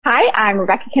Hi, I'm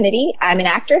Rebecca Kennedy. I'm an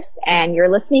actress, and you're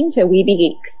listening to We Be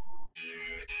Geeks.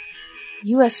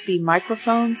 USB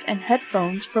microphones and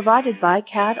headphones provided by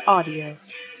CAD Audio.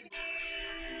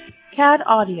 CAD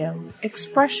Audio,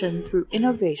 expression through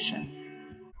innovation.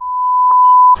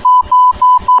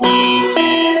 Do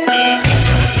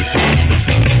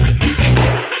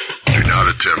not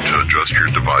attempt to adjust your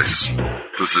device.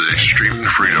 This is a Streaming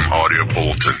Freedom audio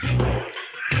bulletin.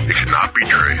 It cannot be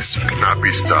traced, it cannot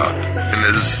be stopped, and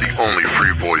it is the only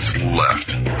free voice left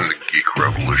in the geek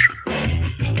revolution.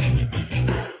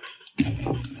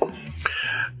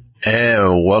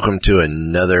 And welcome to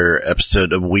another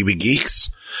episode of We Be Geeks.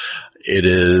 It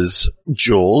is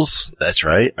Jules. That's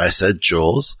right. I said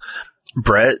Jules.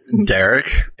 Brett,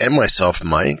 Derek, and myself,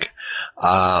 Mike.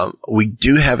 We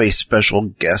do have a special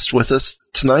guest with us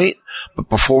tonight, but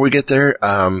before we get there,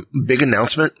 big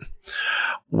announcement.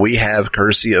 We have,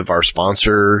 courtesy of our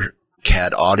sponsor,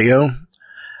 CAD Audio,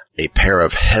 a pair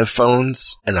of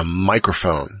headphones and a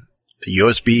microphone, a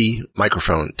USB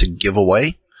microphone to give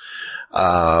away.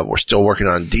 We're still working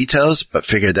on details, but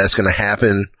figured that's going to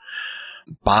happen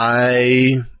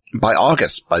by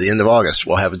August, by the end of August.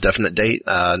 We'll have a definite date,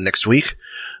 next week.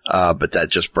 But that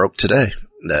just broke today.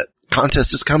 That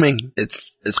contest is coming.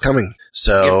 It's coming.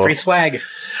 So. Get free swag.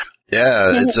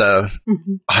 Yeah, it's a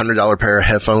 $100 pair of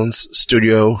headphones,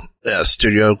 studio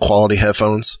quality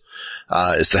headphones.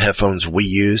 It's the headphones we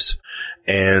use,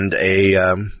 and a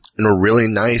really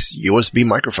nice USB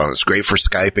microphone. It's great for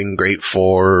Skyping, great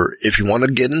for if you want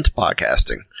to get into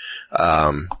podcasting.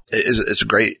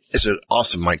 It's an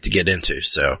awesome mic to get into.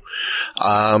 So,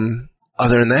 other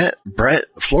than that,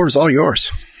 Brett, the floor is all yours.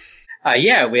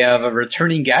 Yeah, we have a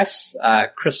returning guest,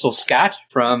 Crystal Scott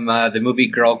from the movie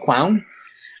Girl Clown.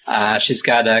 She's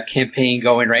got a campaign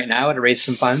going right now to raise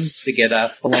some funds to get a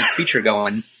full-length feature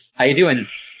going. How you doing?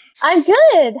 I'm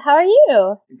good. How are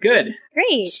you? Good.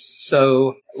 Great.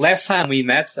 So last time we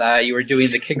met, you were doing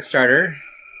the Kickstarter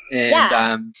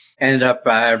and ended up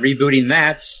rebooting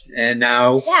that, and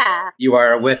now you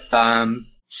are with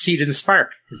Seed and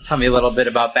Spark. Tell me a little bit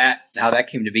about that, how that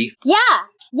came to be. Yeah.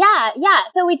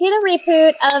 So we did a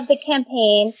reboot of the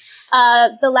campaign.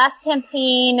 The last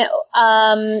campaign,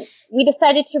 we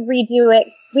decided to redo it.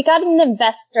 We got an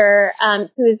investor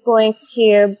who is going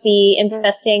to be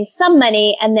investing some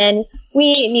money, and then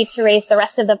we need to raise the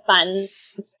rest of the funds.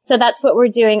 So that's what we're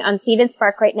doing on Seed and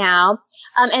Spark right now.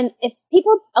 And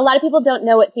a lot of people don't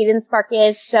know what Seed and Spark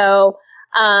is, so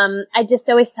I just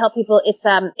always tell people it's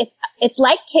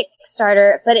like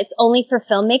Kickstarter, but it's only for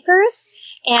filmmakers.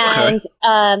 And,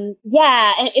 and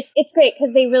it's great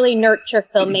because they really nurture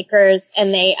filmmakers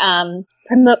and they,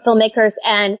 promote filmmakers,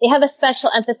 and they have a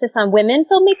special emphasis on women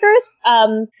filmmakers.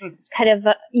 It's kind of,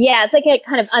 it's like a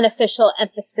kind of unofficial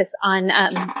emphasis on,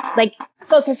 like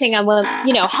focusing on,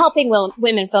 helping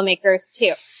women filmmakers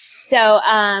too. So,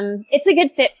 it's a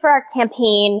good fit for our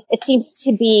campaign. It seems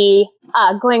to be,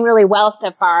 going really well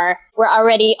so far. We're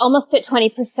already almost at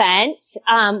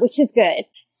 20%, which is good.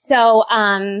 So,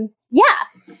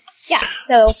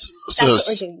 so that's what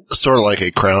we're doing. Sort of like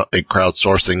a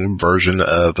crowdsourcing version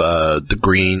of, the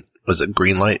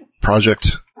Greenlight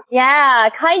project? Yeah,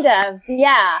 kind of.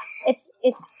 Yeah.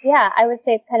 I would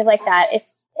say it's kind of like that.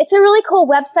 It's a really cool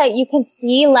website. You can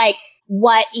see like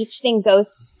what each thing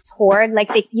goes toward. Like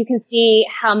you can see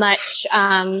how much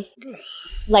the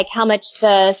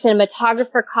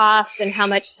cinematographer costs and how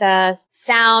much the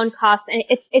sound costs. And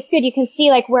it's good. You can see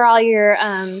like where all your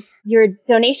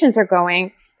donations are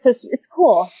going. So it's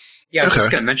cool. Yeah, I was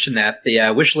just going to mention that.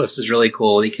 The wish list is really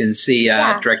cool. You can see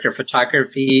director of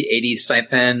photography, AD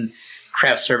stipend,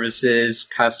 craft services,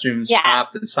 costumes,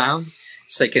 prop, and sound.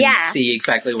 So you can see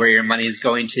exactly where your money is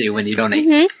going to when you donate.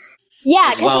 Mm-hmm. Yeah,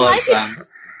 as well as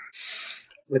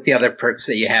with the other perks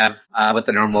that you have with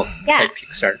the normal type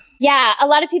Kickstarter. Yeah, a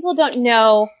lot of people don't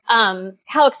know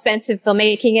how expensive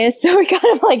filmmaking is, so it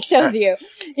kind of like shows you,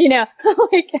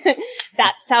 like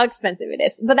that's how expensive it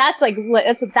is. But that's like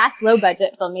that's low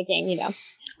budget filmmaking,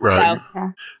 Right.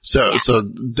 So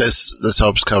this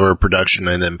helps cover production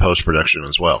and then post production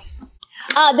as well.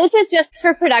 This is just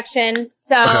for production.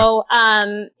 So,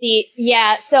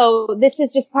 so this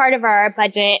is just part of our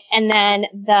budget. And then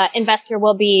the investor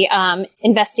will be,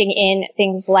 investing in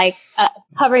things like,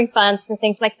 covering funds for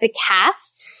things like the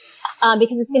cast,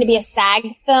 because it's going to be a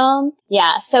SAG film.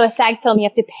 Yeah. So a SAG film, you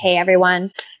have to pay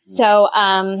everyone. So,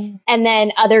 and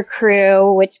then other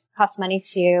crew, which costs money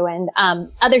too, and,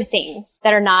 other things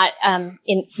that are not,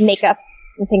 in makeup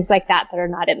and things like that are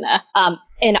not in the,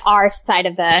 in our side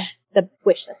of the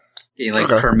wish list. Yeah, like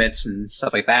permits and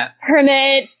stuff like that.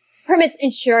 Permits permits,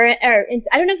 insurance, or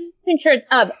I don't know if insurance,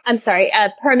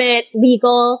 permits,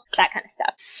 legal, that kind of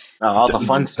stuff. Oh, all the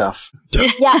fun stuff.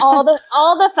 Yeah, all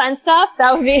the fun stuff.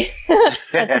 That would be,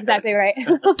 that's exactly right.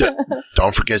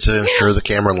 Don't forget to insure the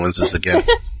camera lenses again.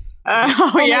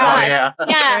 Yeah.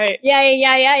 Right.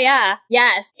 Yeah.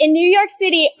 Yes. In New York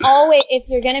City, always, if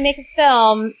you're going to make a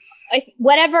film,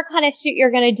 whatever kind of shoot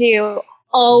you're going to do,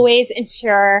 always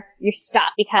insure your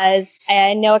stuff, because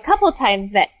I know a couple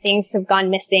times that things have gone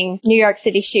missing New York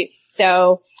City shoots.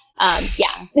 So,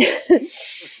 yeah.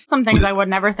 Some things I would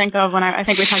never think of when I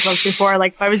think we talked about this before.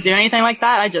 Like, if I was doing anything like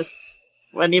that, I just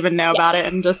wouldn't even know about it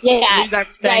and just lose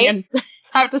everything and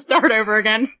have to start over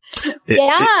again.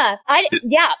 I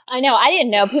know. I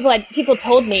didn't know. People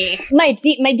told me. My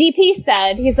DP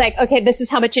said, he's like, okay, this is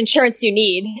how much insurance you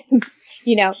need.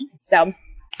 So.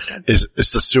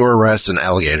 It's the sewer rats and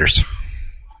alligators.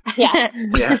 Yeah.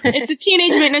 It's a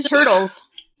Teenage Mutant Ninja Turtles.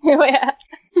 Yeah.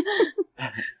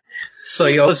 So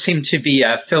you all seem to be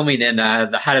filming in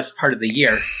the hottest part of the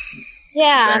year.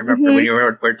 Yeah. So I remember when we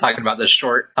were talking about the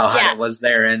short, how hot it was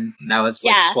there, and now it's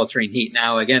like sweltering heat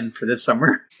now again for this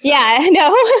summer. Yeah, I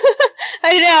know.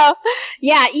 I know.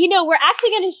 Yeah, we're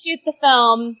actually going to shoot the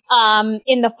film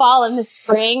in the fall and the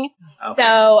spring. Okay.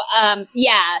 So,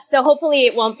 so hopefully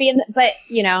it won't be but,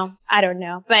 I don't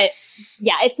know. But,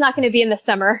 yeah, it's not going to be in the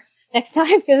summer next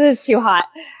time because it's too hot.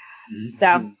 Mm-hmm.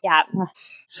 So, yeah.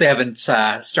 So you haven't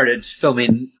started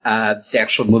filming the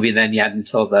actual movie then yet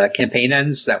until the campaign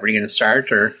ends? Is that where you're going to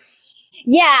start, or?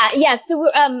 Yeah.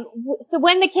 So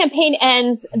when the campaign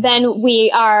ends, then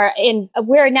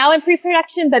we're now in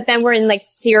pre-production, but then we're in like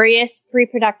serious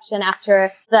pre-production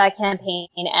after the campaign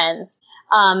ends,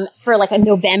 for like a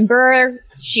November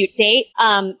shoot date,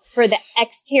 for the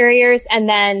exteriors, and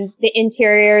then the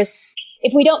interiors.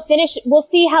 If we don't finish, we'll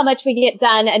see how much we get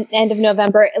done at the end of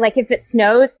November. Like if it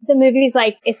snows, the movie's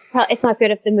like, it's not good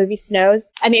if the movie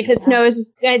snows. I mean, if it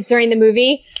snows during the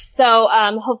movie. So,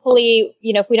 hopefully,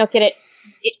 if we don't get it,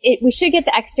 we should get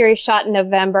the exterior shot in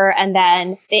November, and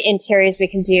then the interiors we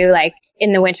can do like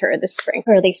in the winter or the spring,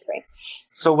 early spring.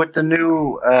 So with the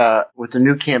new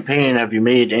campaign, have you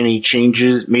made any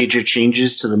major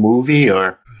changes to the movie,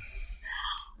 or?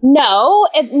 No,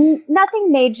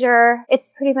 nothing major.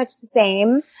 It's pretty much the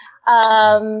same.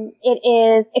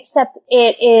 Except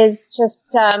it is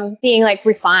just, being like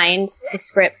refined, the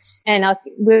script, and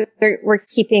we're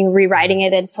keeping rewriting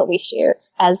it until we shoot,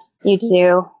 as you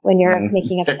do when you're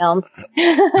making a film.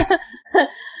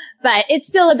 But it's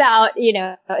still about,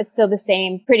 it's still the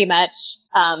same, pretty much,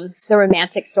 the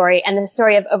romantic story and the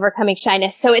story of overcoming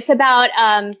shyness. So it's about,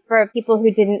 for people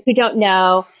who don't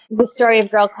know, the story of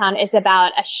Girl Clown is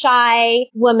about a shy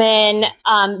woman.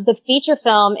 The feature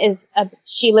film is,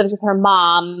 she lives with her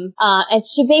mom, and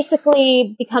she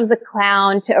basically becomes a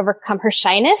clown to overcome her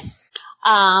shyness.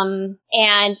 And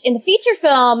in the feature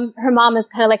film, her mom is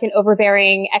kind of like an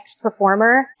overbearing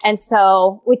ex-performer. And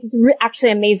so, which is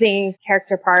actually an amazing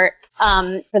character part,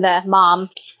 for the mom.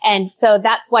 And so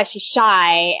that's why she's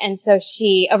shy. And so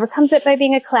she overcomes it by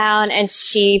being a clown, and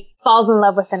she falls in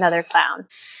love with another clown.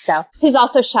 So who's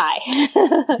also shy.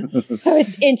 So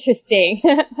it's interesting.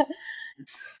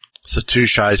 So two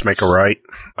shies make a right.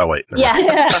 Oh wait. Yeah.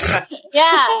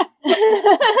 Yeah.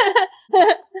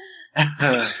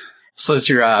 So is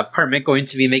your apartment going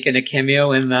to be making a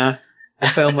cameo in the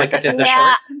film like it did the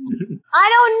short?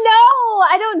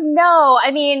 I don't know.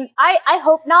 I mean, I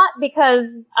hope not, because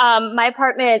my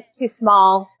apartment is too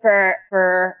small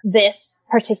for this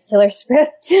particular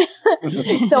script.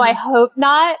 So I hope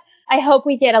not. I hope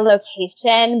we get a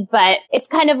location, but it's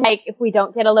kind of like if we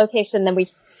don't get a location, then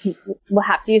we'll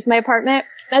have to use my apartment.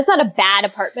 That's not a bad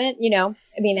apartment, I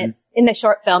mean, it's in the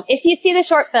short film. If you see the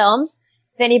short film,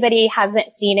 if anybody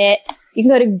hasn't seen it, you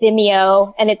can go to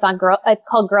Vimeo, and it's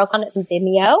called Girl Clown. It's on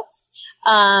Vimeo.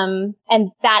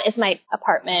 And that is my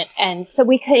apartment. And so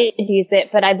we could use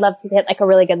it, but I'd love to get like a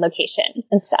really good location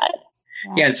instead.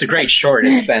 Yeah, it's a great short.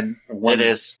 It's been one it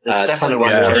is. It's definitely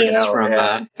one of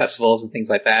from festivals and things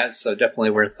like that. So definitely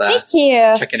worth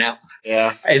checking out.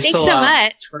 Yeah. Thanks so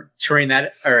much. Touring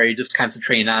that, or are you just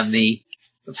concentrating on the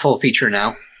full feature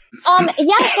now? So,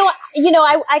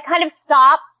 I kind of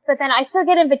stopped, but then I still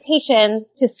get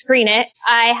invitations to screen it.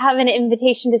 I have an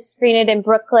invitation to screen it in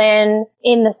Brooklyn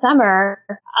in the summer,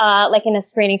 like in a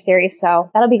screening series.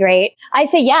 So that'll be great. I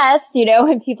say yes,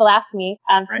 when people ask me,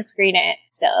 to screen it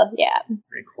still. Yeah.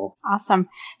 Pretty cool. Awesome.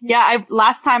 Yeah.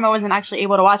 Last time I wasn't actually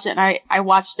able to watch it, and I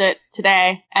watched it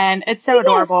today, and it's so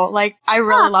adorable. Like, I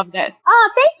really loved it. Oh,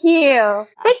 thank you.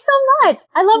 Thanks so much.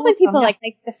 I love when people like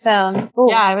the film. Ooh,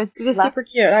 yeah, it was super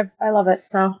cute. I love it.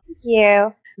 So thank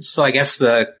you. So I guess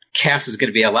the cast is going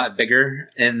to be a lot bigger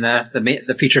in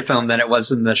the feature film than it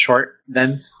was in the short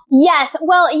then? Yes.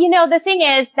 Well, the thing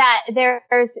is that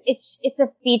it's a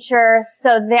feature,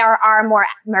 so there are more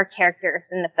characters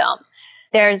in the film.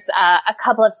 There's a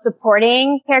couple of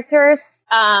supporting characters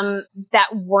that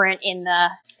weren't in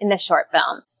the short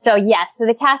film. So yes, so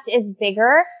the cast is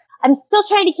bigger. I'm still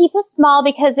trying to keep it small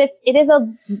because it is a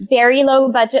very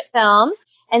low budget film.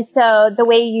 And so the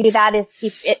way you do that is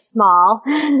keep it small,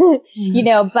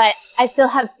 but I still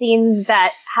have scenes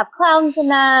that have clowns in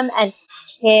them and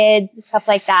kids and stuff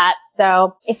like that.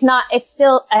 So it's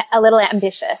still a little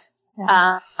ambitious.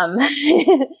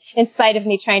 In spite of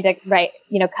me trying to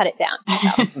cut it down.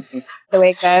 So the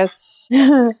way it goes.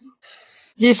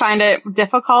 Do you find it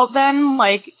difficult then,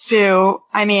 want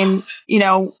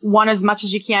as much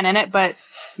as you can in it, but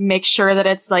make sure that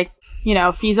it's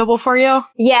feasible for you?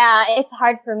 Yeah, it's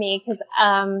hard for me because,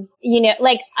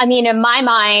 in my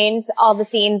mind, all the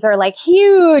scenes are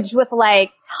huge with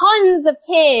tons of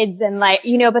kids and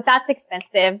but that's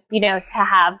expensive, to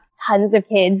have tons of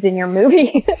kids in your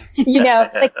movie,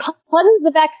 tons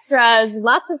of extras,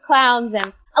 lots of clowns.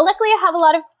 And luckily I have a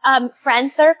lot of,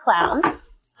 friends that are clowns.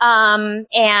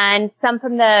 And some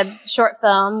from the short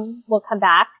film will come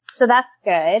back. So that's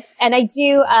good. And I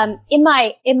do, in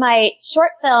my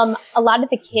short film, a lot of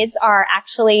the kids are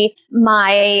actually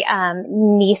my,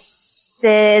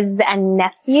 nieces and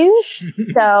nephews.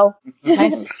 So,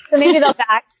 so maybe they'll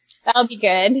back. That'll be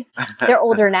good. They're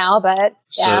older now, but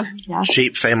yeah. So,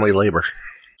 cheap family labor.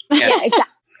 Yes. Yeah,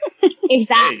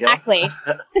 exactly.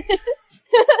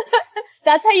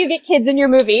 That's how you get kids in your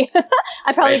movie.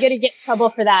 I'm probably going to get in trouble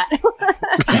for that.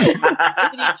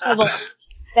 Trouble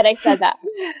that I said that.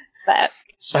 But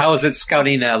so how is it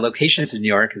scouting locations in New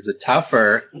York? Is it tough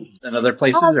or in other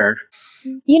places or?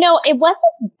 It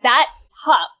wasn't that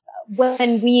tough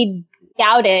when we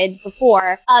scouted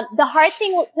before. The hard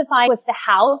thing to find was the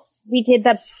house. We did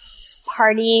the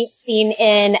party scene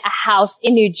in a house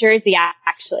in New Jersey,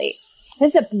 actually.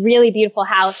 This is a really beautiful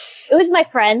house. It was my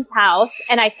friend's house,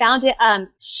 and I found it.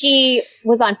 She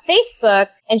was on Facebook,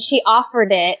 and she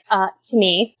offered it to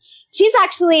me. She's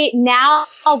actually now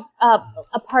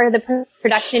a part of the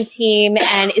production team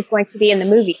and is going to be in the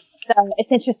movie. So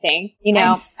it's interesting,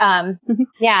 Nice.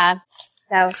 Yeah.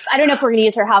 So I don't know if we're going to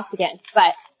use her house again,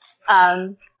 but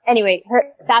anyway,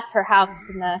 that's her house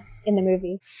in the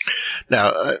movie.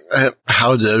 Now,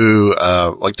 how do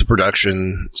the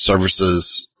production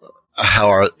services? How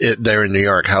are it there in New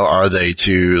York? How are they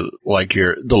to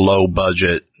the low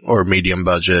budget or medium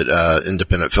budget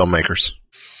independent filmmakers?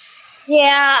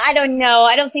 Yeah, I don't know.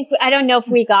 I don't know if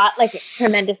we got a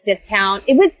tremendous discount.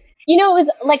 It was, it was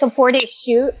a 4-day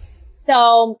shoot.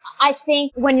 So I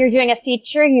think when you're doing a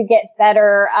feature, you get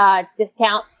better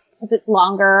discounts if it's a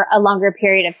longer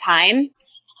period of time.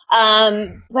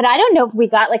 But I don't know if we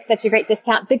got such a great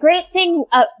discount. The great thing,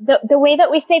 the way that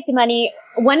we saved money,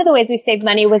 one of the ways we saved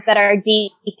money was that our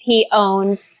DP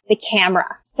owned the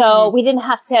camera. So we didn't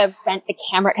have to rent the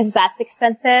camera because that's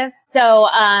expensive. So,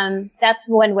 that's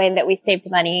one way that we saved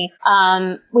money.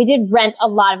 We did rent a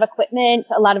lot of equipment,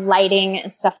 a lot of lighting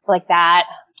and stuff like that.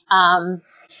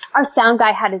 Our sound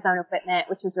guy had his own equipment,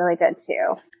 which was really good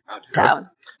too. So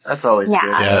that's always good.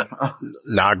 Yeah.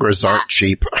 Nagras aren't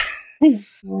cheap.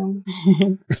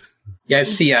 Yeah, I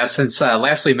see. Since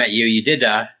last we met you, you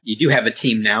do have a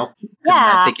team now.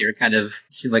 Yeah. I think you're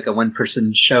seemed like a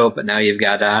one-person show, but now you've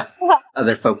got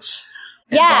other folks.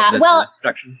 Yeah, well,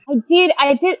 production.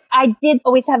 I did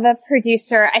always have a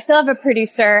producer. I still have a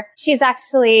producer. She's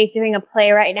actually doing a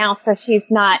play right now, so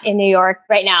she's not in New York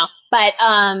right now. But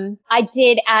I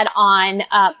did add on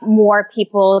more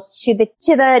people to the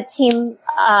team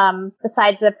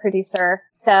besides the producer.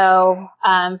 So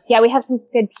we have some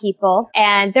good people,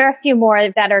 and there are a few more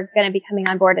that are going to be coming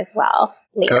on board as well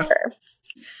later. Okay.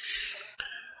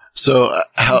 So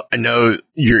I know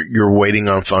you're waiting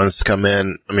on funds to come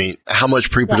in. I mean, how much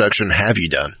pre-production have you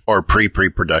done, or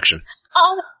pre-production?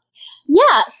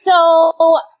 So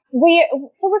we're kind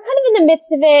of in the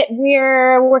midst of it.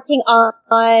 We're working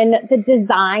on the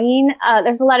design.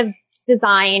 There's a lot of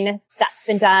design that's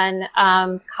been done,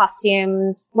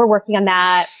 costumes. We're working on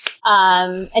that,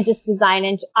 and just design.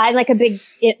 And I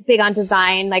big on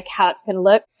design, how it's going to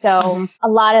look. So a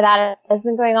lot of that has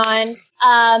been going on.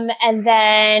 And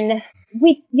then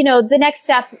the next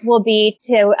step will be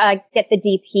to, get the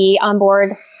DP on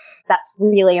board. That's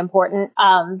really important.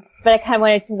 But I kind of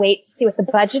wanted to wait to see what the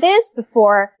budget is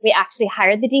before we actually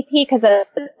hire the DP, because it's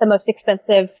the most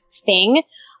expensive thing.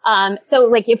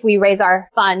 So if we raise our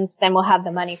funds, then we'll have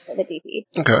the money for the DP.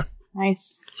 Okay.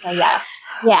 Nice. So yeah.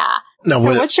 Now,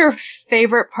 so what's your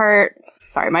favorite part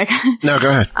Sorry, Mike. No, go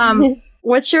ahead.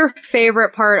 What's your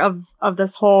favorite part of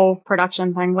this whole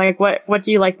production thing? Like, what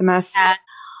do you like the most?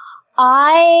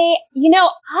 I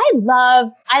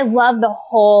love the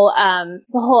whole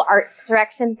art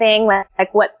direction thing.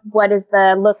 Like what is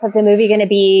the look of the movie going to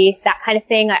be? That kind of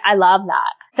thing. I love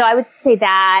that. So I would say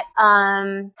that.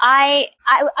 I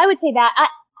would say that.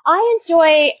 I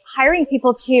enjoy hiring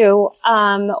people too.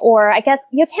 Or I guess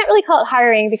you can't really call it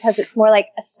hiring because it's more like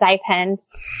a stipend.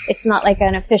 It's not like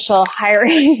an official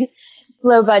hiring.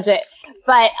 Low budget,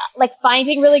 but like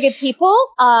finding really good people.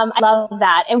 I love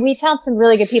that. And we found some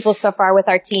really good people so far with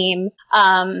our team.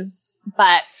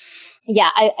 But yeah,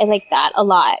 I like that a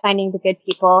lot. Finding the good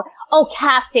people. Oh,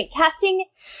 casting.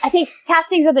 I think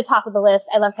castings are the top of the list.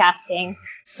 I love casting.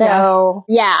 So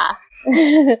yeah.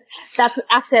 That's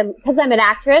actually because I'm an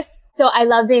actress. So I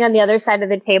love being on the other side of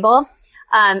the table.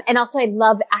 And also I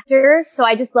love actors. So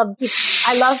I just love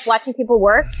watching people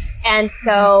work. And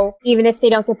so even if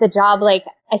they don't get the job, like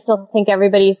I still think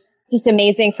everybody's just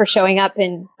amazing for showing up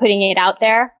and putting it out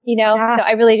there, you know? Yeah. So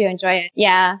I really do enjoy it.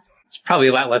 Yeah. It's probably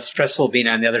a lot less stressful being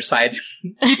on the other side.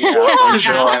 Yeah.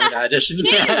 Sure. Having an audition.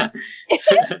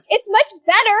 It's much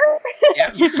better.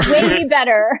 Yeah. Way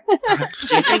better.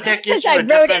 Do you think that gives you a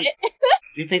different,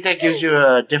 do you think that gives you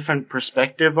a different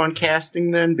perspective on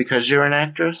casting then because you're an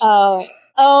actress? Oh,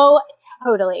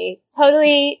 totally.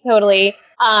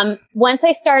 Once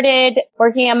I started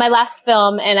working on my last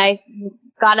film and I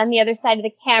got on the other side of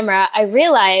the camera, I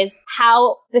realized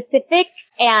how specific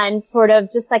and sort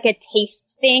of just like a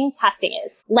taste thing casting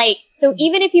is. Like, so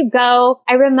even if you go,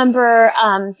 I remember,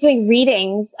 doing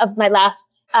readings of my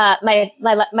last,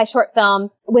 my short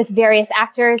film with various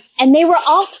actors and they were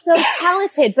all so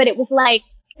talented, but it was like,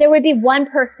 there would be one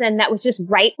person that was just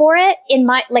right for it in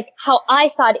my, like how I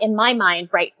saw it in my mind,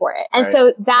 right for it. And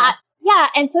so that,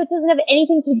 and so it doesn't have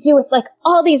anything to do with like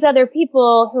all these other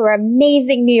people who are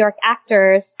amazing New York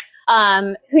actors,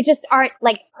 who just aren't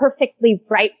like perfectly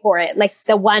right for it. Like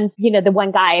the one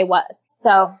guy was.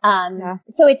 So,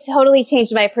 so it totally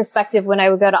changed my perspective when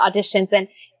I would go to auditions and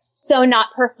so not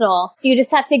personal. So you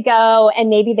just have to go and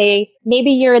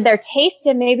maybe you're their taste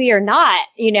and maybe you're not,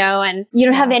 you know, and you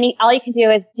don't have all you can do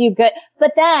is do good.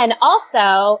 But then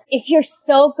also, if you're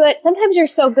so good, sometimes you're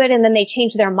so good and then they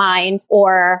change their mind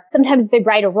or sometimes they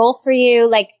write a role for you.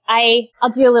 Like I'll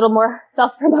do a little more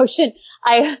self-promotion.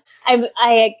 I'm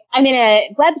in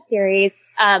a web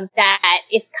series, that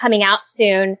is coming out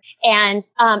soon and,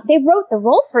 they wrote the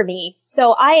role for me.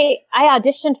 So I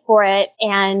auditioned for it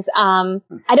and,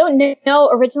 I don't know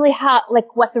originally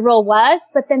what the role was,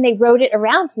 but then they wrote it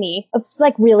around me. It was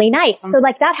like really nice. So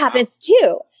like that happens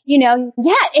too, you know?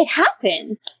 Yeah, it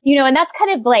happens, you know, and that's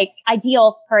kind of like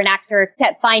ideal for an actor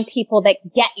to find people that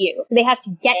get you. They have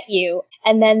to get you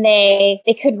and then they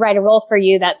could write a role for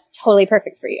you that's totally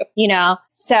perfect for you, you know?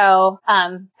 So,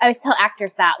 I always tell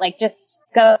actors that, like, just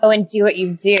go and do what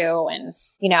you do and,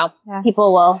 you know,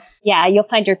 people will, you'll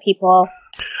find your people.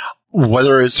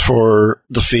 Whether it's for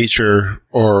the feature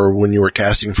or when you were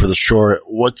casting for the short,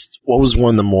 what was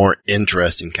one of the more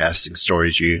interesting casting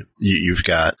stories you've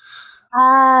got?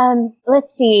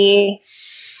 Let's see.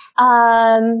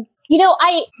 You know,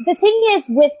 the thing is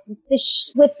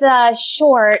with the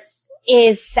short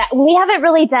is that we haven't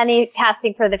really done any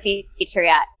casting for the feature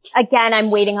yet. Again,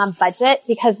 I'm waiting on budget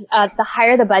because, the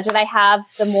higher the budget I have,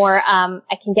 the more,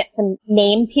 I can get some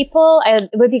name people.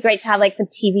 It would be great to have like some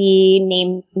TV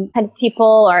name kind of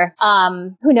people or,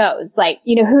 who knows? Like,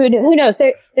 you know, who knows?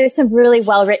 There's some really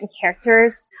well-written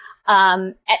characters,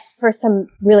 for some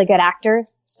really good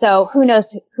actors. So who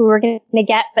knows who we're going to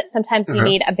get, but sometimes you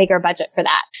need a bigger budget for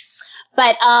that.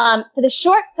 But, for the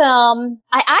short film,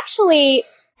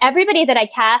 everybody that I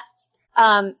cast,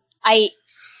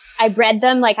 I read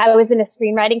them, like I was in a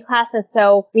screenwriting class, and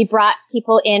so we brought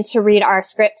people in to read our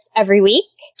scripts every week.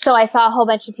 So I saw a whole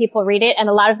bunch of people read it, and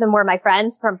a lot of them were my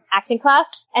friends from acting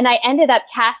class. And I ended up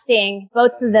casting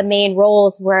both of the main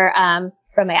roles were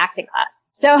from my acting class.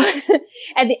 So,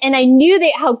 and I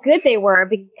knew how good they were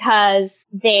because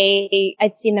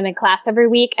I'd seen them in class every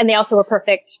week, and they also were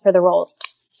perfect for the roles.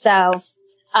 So,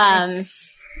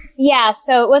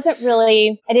 so it wasn't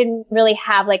really, I didn't really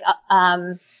have like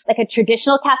a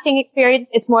traditional casting experience.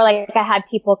 It's more like I had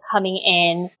people coming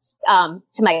in, to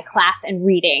my class and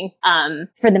reading,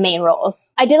 for the main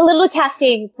roles. I did a little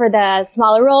casting for the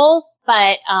smaller roles,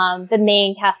 but, the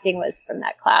main casting was from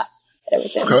that class that I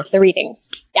was in, the readings.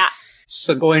 Yeah.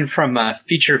 So going from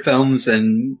feature films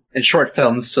and short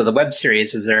films to the web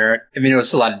series, have you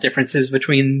noticed a lot of differences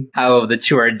between how the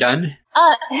two are done?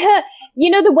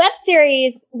 the web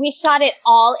series, we shot it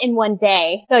all in one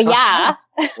day. So yeah.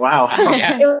 Wow.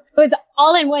 It was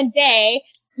all in one day.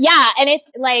 Yeah. And it's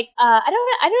like, I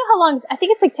don't know how long, I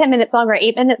think it's like 10 minutes long or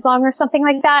 8 minutes long or something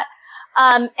like that.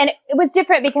 And it was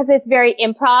different because it's very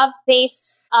improv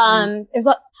based. There's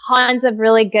tons of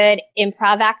really good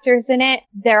improv actors in it.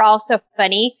 They're also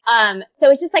funny.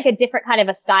 So it's just like a different kind of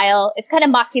a style. It's kind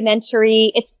of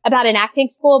mockumentary. It's about an acting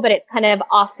school, but it's kind of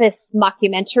office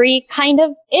mockumentary kind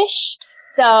of ish.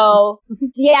 So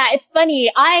yeah, it's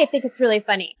funny. I think it's really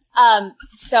funny.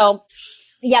 So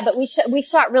yeah, but we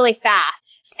shot really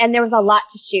fast and there was a lot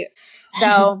to shoot.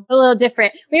 So a little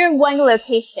different. We were in one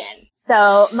location.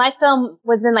 So my film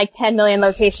was in like 10 million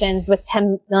locations with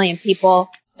 10 million people.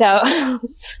 So it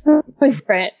was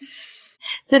different.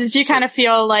 So did you kind of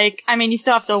feel like, I mean, you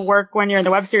still have to work when you're in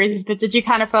the web series, but did you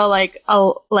kind of feel like a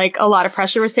lot of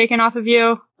pressure was taken off of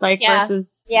you?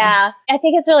 Versus. Yeah. I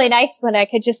think it's really nice when I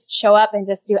could just show up and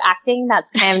just do acting. That's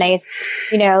kind of nice,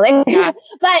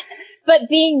 but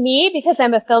being me, because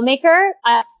I'm a filmmaker,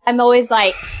 I'm always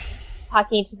like,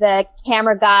 talking to the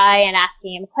camera guy and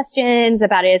asking him questions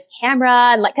about his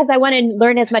camera and cause I want to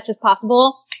learn as much as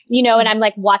possible, and I'm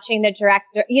like watching the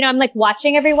director, I'm like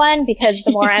watching everyone because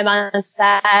the more I'm on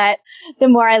set, the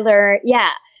more I learn. Yeah.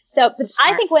 So, but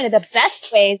I think one of the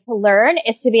best ways to learn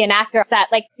is to be an actor on set,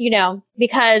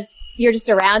 because you're just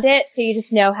around it. So you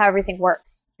just know how everything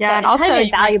works. Yeah, so and also kind of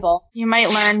invaluable. You might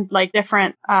learn like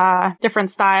different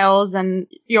styles, and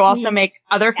you also make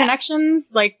other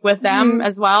connections like with them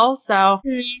as well. So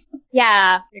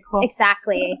yeah, cool.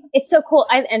 Exactly. It's so cool.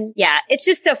 It's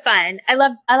just so fun. I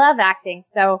love acting.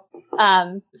 So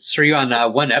So are you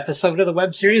on one episode of the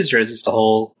web series, or is this the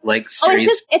whole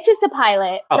series? It's just a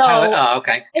pilot. Oh, so pilot. Oh,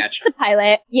 okay. Gotcha. It's just a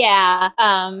pilot. Yeah.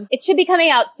 It should be coming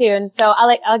out soon. So I'll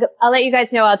let you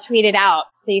guys know. I'll tweet it out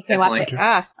so you can watch it.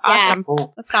 Ah, awesome. Yeah.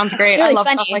 Cool. That sounds great. Really I love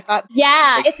funny. stuff like that.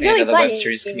 Yeah, it's really of the funny. web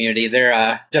series community.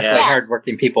 They're definitely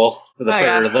hardworking people with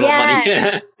very little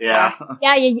money. Yeah.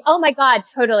 Yeah. Oh my God.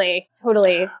 Totally.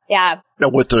 Yeah. Now,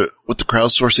 with the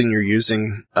crowdsourcing you're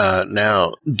using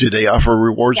now, do they offer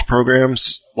rewards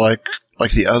programs like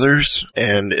the others?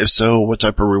 And if so, what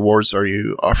type of rewards are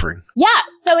you offering? Yeah.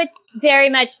 So it's very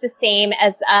much the same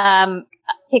as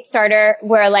Kickstarter,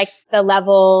 where the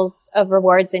levels of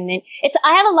rewards, and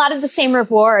I have a lot of the same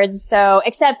rewards. So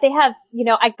except they have,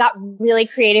 I got really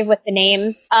creative with the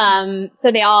names.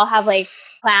 So they all have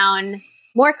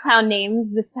more clown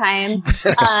names this time.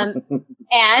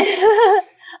 And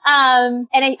I'm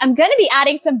going to be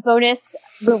adding some bonus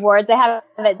rewards. I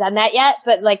haven't done that yet,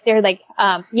 but they're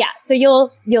so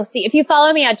you'll see. If you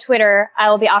follow me on Twitter, I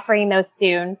will be offering those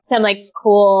soon. Some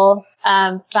cool,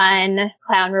 fun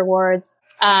clown rewards.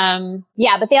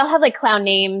 But they all have clown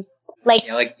names.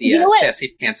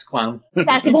 Sassy Pants Clown.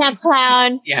 Sassy Pants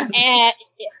Clown. Yeah. And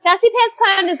Sassy Pants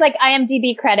Clown is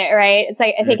IMDb credit, right? It's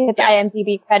I think it's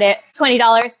IMDb credit,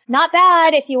 $20. Not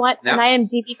bad if you want an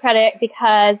IMDb credit,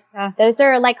 because those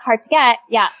are hard to get.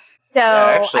 Yeah. So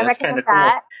actually, I recommend cool.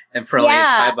 that. And for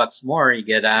 $5 more, you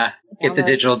get the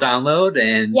digital download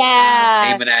and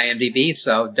name an IMDb.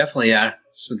 So definitely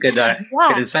some good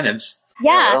incentives.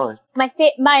 Yeah. Really.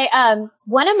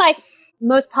 One of my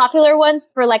most popular ones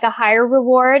for a higher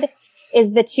reward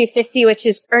is the 250, which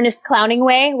is Ernest Clowning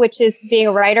Way, which is being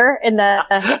a writer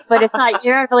but it's not,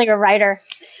 you're not really a writer.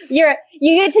 You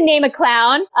get to name a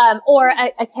clown, or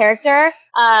a character.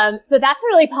 So that's a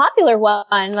really popular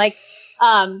one,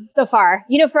 so far.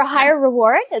 For a higher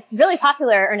reward, it's really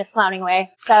popular, Ernest Clowning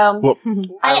Way. So.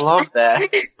 I love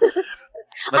that.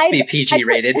 Must be PG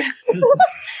rated.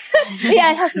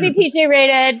 Yeah, it has to be PG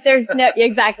rated. There's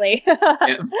exactly.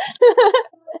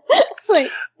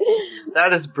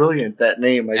 That is brilliant, that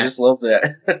name. I just love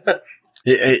that.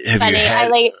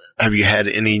 Have you had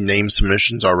any name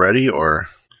submissions already, or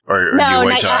no, you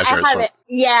wait till after I haven't.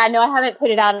 Yeah, no, I haven't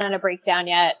put it out on a breakdown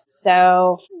yet.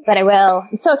 So, but I will.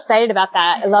 I'm so excited about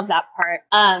that. I love that part.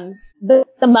 The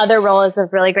mother role is a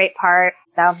really great part.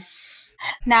 So.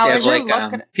 Now, do you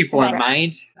have people in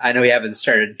mind? I know you haven't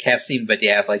started casting, but do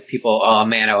you have people, oh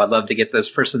man, I would love to get this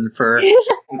person for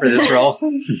this role?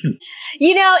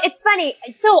 It's funny.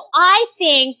 So I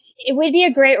think it would be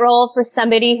a great role for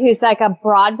somebody who's a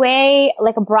Broadway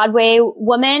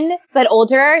woman, but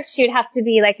older. She would have to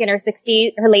be in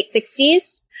her late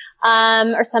 60s,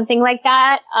 or something like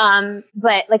that.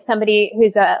 But somebody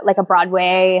who's has a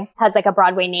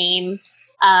Broadway name.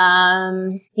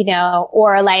 Or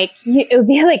it would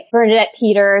be Bernadette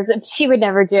Peters. She would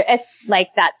never do it.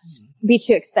 It's be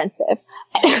too expensive.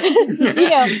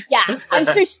 Yeah, I'm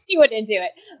sure she wouldn't do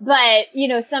it. But,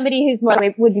 somebody who's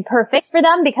more would be perfect for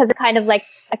them because it's kind of like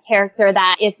a character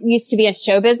that used to be in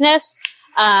show business.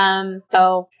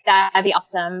 So that'd be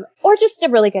awesome. Or just a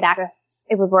really good actress.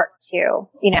 It would work too,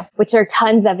 which there are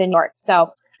tons of in New York.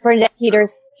 So Bernadette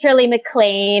Peters, Shirley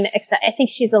MacLaine, except I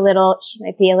think she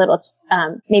might be a little,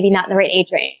 maybe not in the right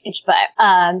age range, but,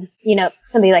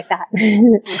 somebody like that.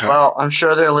 Well, I'm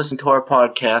sure they're listening to our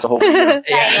podcast.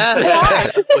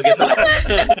 Yeah. We'll get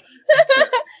that.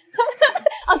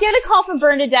 I'll get a call from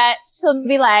Bernadette. She'll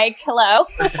be like, hello.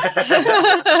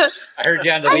 I heard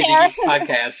you on the We Be Geeks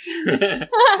podcast.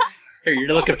 Here,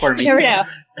 you're looking for me. Here we go.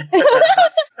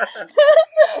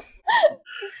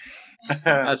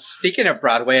 Speaking of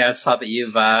Broadway, I saw that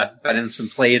you've been in some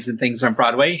plays and things on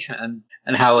Broadway, and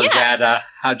how was that?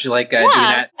 How'd you like doing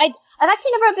that? I've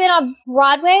actually never been on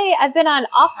Broadway. I've been on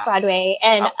off-Broadway,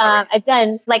 and I've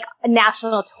done like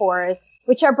national tours,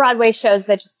 which are Broadway shows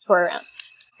that just tour around.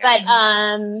 But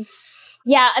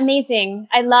amazing.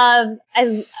 I love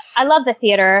the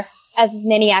theater, as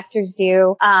many actors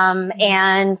do,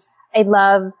 and I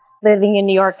love living in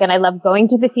New York, and I love going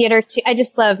to the theater too. I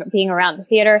just love being around the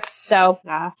theater. So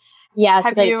yeah,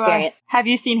 it's a great experience. Have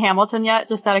you seen Hamilton yet?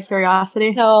 Just out of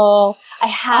curiosity. No, I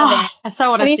haven't. I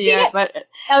so want to see it, but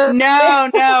no.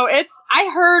 I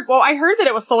heard that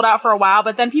it was sold out for a while,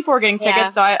 but then people were getting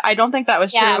tickets, so I don't think that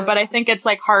was true. But I think it's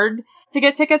like hard to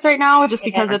get tickets right now, just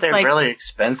because it's like really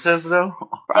expensive though.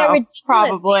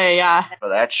 Probably, yeah. For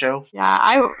that show. Yeah,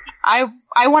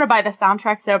 I want to buy the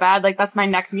soundtrack so bad. Like that's my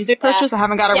next music purchase. I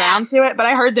haven't got around to it, but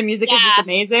I heard the music is just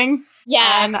amazing.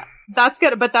 Yeah, and that's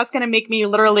good. But that's gonna make me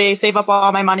literally save up all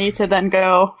my money to then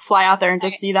go fly out there and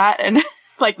just see that and.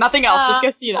 Like nothing else, just go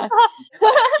see that.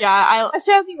 I'm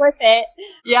sure it'll be worth it.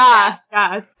 Yeah.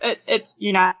 It's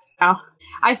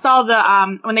I saw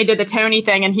the when they did the Tony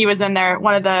thing, and he was in there.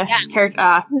 One of the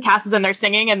cast is in there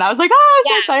singing, and I was like, oh,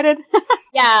 I'm so excited.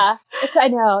 I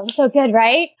know, it's so good,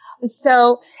 right?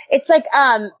 So it's like,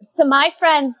 so my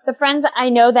friends, the friends that I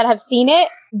know that have seen it,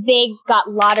 they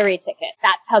got lottery tickets.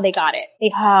 That's how they got it. They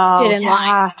stood in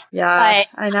line. Yeah,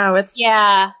 but, I know.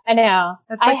 I know.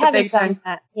 It's like I haven't done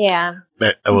that. Yeah.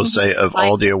 I will say, of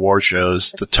all the award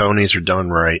shows, the Tonys are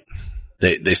done right.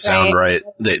 They sound right.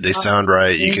 They sound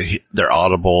right. You can they're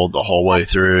audible the whole way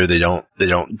through. They don't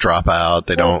drop out.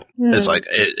 They don't. It's like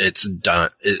it's done.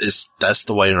 That's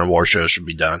the way an award show should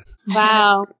be done.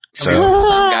 Wow. So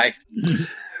sound guy.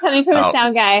 Coming from a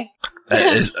sound guy.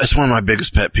 It's one of my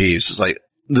biggest pet peeves. It's like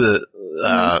the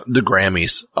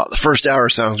Grammys. The first hour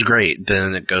sounds great,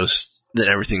 then then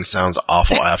everything sounds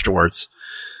awful afterwards.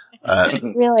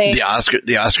 Really? The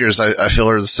Oscars, I feel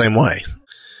are the same way.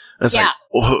 It's like,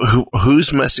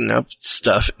 who's messing up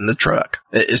stuff in the truck?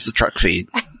 It's the truck feed.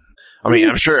 I mean,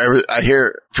 I'm sure I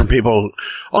hear from people,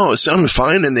 oh, it sounded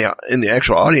fine in the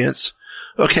actual audience.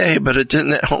 Okay, but it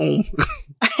didn't at home.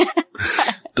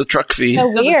 The truck feed.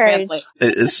 So weird.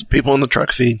 It's people in the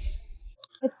truck feed.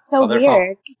 It's so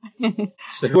weird.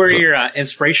 So who are your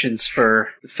inspirations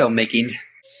for filmmaking?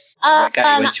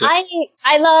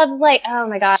 I love, like, oh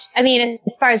my gosh. I mean,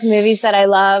 as far as movies that I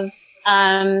love,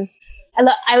 I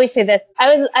always say this.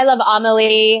 I love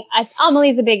Amelie.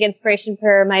 Amelie's a big inspiration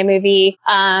for my movie.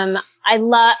 I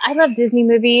love Disney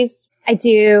movies. I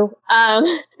do.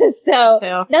 So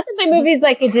not that my movie's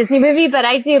like a Disney movie, but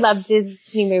I do love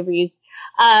Disney movies.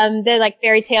 They're like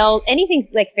fairy tale, anything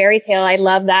like fairy tale. I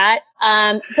love that.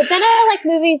 But then I like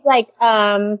movies like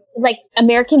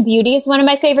American Beauty is one of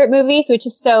my favorite movies, which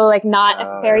is so like not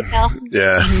a fairy tale.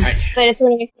 Yeah. But it's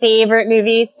one of my favorite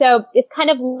movies. So it's kind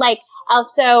of like,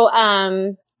 also,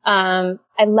 I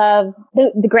love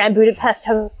the Grand Budapest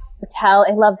Hotel.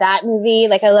 I love that movie.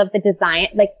 Like, I love the design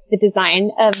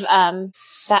of,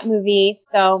 that movie.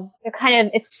 So they're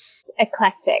it's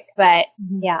eclectic, but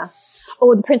yeah.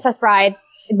 Oh, The Princess Bride.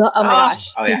 Oh my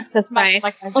gosh. Oh, yeah. Princess Bride.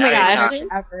 Oh my gosh.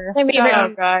 My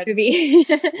favorite movie.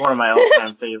 One of my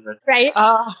all-time favorites. Right?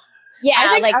 Yeah,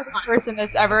 I think every person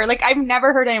that's ever, like, I've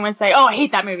never heard anyone say, oh, I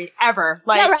hate that movie, ever.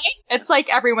 Like, yeah, right? It's like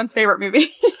everyone's favorite movie.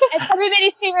 It's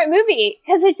everybody's favorite movie,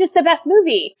 because it's just the best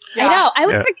movie. Yeah. I know. I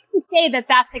always forget to say that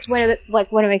that's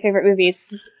like one of my favorite movies.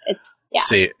 It's, yeah.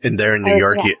 See, and there in New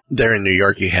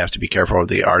York, you have to be careful of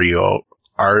the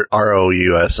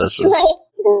ROUSS's.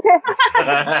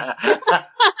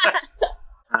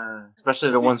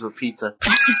 Especially the ones with pizza.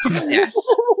 Yes.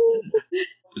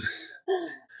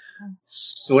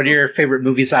 So So what are your favorite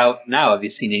movies out now? Have you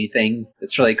seen anything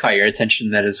that's really caught your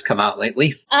attention that has come out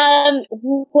lately?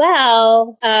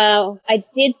 Well, I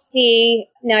did see,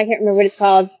 no, I can't remember what it's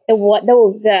called. Oh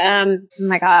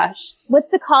my gosh.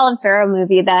 What's the Colin Farrell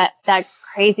movie, that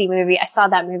crazy movie? I saw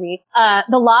that movie. The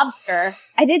Lobster.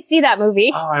 I did see that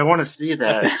movie. Oh, I want to see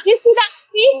that. Did you see that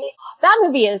movie? That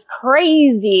movie is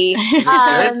crazy.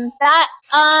 Yes,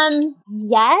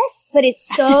 but it's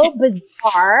so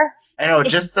bizarre. I know,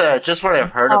 just what I've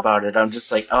heard about it, I'm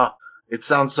just like, oh, it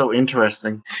sounds so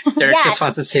interesting. Derek just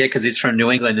wants to see it because he's from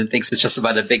New England and thinks it's just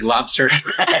about a big lobster. Some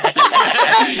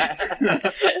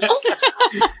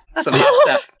hot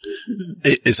stuff.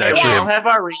 It's actually. We'll have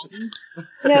our reasons.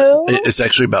 No. It's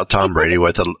actually about Tom Brady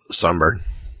with a sunburn.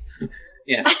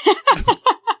 Yeah.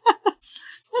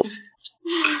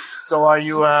 So are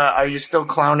you still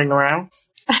clowning around?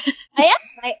 I am.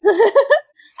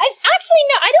 I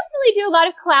don't really do a lot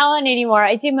of clown anymore.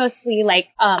 I do mostly like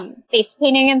face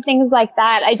painting and things like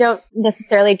that. I don't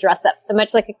necessarily dress up so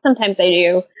much. Like sometimes I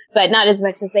do, but not as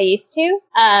much as I used to.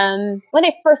 When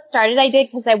I first started, I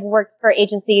did because I worked for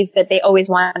agencies that they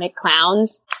always wanted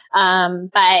clowns.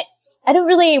 But I don't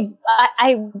really,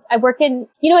 I work in,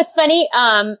 it's funny.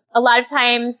 A lot of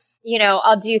times,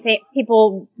 I'll do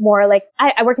people more like,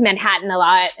 I work in Manhattan a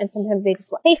lot, and sometimes they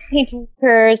just want face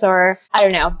painters or I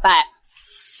don't know, but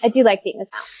I do like being a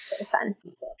clown. It's fun.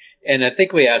 And I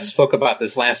think we spoke about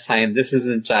this last time. This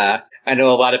isn't, I know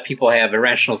a lot of people have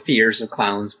irrational fears of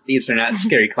clowns. These are not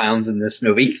scary clowns in this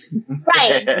movie.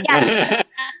 Right. Yeah.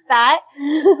 That.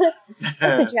 Let's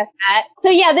address that. So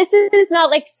yeah, this is not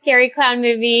like scary clown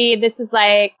movie. This is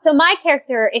like, so my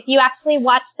character, if you actually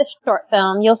watch the short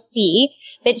film, you'll see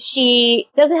that she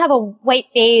doesn't have a white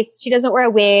face. She doesn't wear a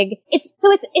wig. It's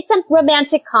a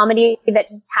romantic comedy that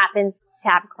just happens to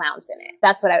have clowns in it.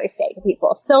 That's what I always say to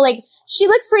people. So like, she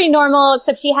looks pretty normal,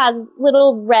 except she has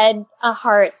little red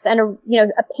hearts and a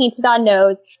painted on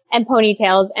nose and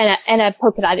ponytails and a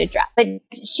polka dotted dress. But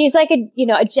she's like a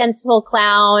gentle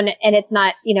clown, and it's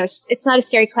not a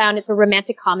scary clown. It's a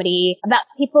romantic comedy about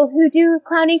people who do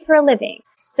clowning for a living.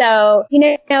 So,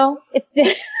 it's,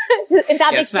 if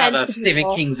that makes sense. It's not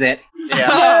Stephen King's It.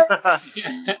 Yeah.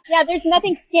 Yeah, there's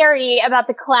nothing scary about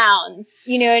the clowns.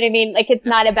 You know what I mean? Like, it's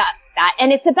not about that.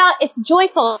 And it's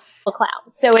joyful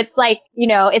clowns. So it's like,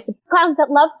 it's clowns that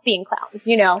love being clowns,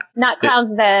 not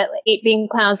clowns that hate being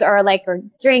clowns or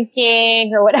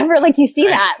drinking or whatever. Like you see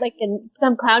that, like in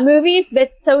some clown movies,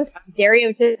 that's so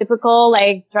stereotypical,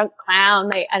 like drunk clown,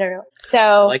 like, I don't know.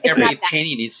 So like every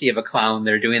painting you see of a clown,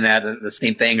 they're doing the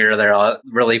same thing, or they're all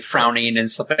really frowning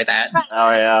and stuff like that. Right.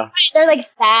 Oh yeah. Right. They're like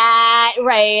that,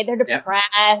 right? They're depressed.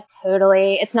 Yep.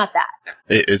 Totally. It's not that.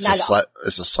 It's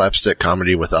a slapstick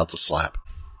comedy without the slap.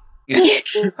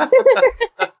 That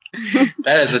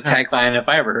is a tagline if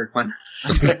I ever heard one.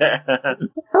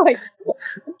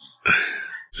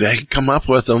 See, I can come up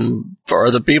with them for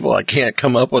other people. I can't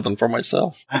come up with them for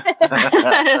myself.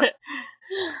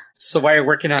 So while you're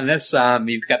working on this,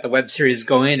 you've got the web series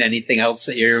going. Anything else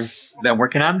that you've been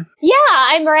working on? Yeah,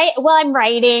 I'm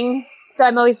writing. So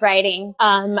I'm always writing.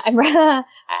 I'm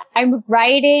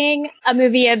writing a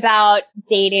movie about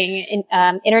dating,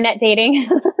 internet dating.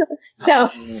 So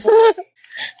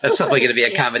that's definitely going to be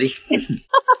a comedy.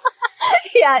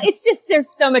 Yeah, it's just, there's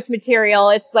so much material.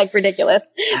 It's like ridiculous.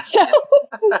 So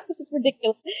it's just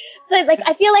ridiculous. But like,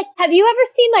 I feel like, have you ever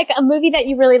seen like a movie that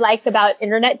you really liked about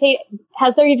internet dating?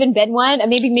 Has there even been one?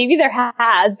 And maybe there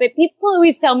has, but people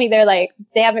always tell me they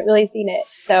haven't really seen it.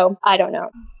 So I don't know.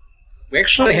 We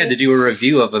actually had to do a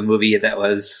review of a movie that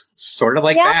was sort of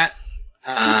like that.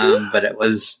 But it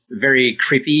was very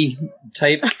creepy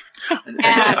type.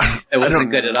 It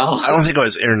wasn't good at all. I don't think it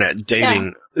was internet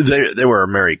dating. Yeah. They were a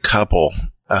married couple.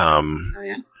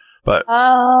 But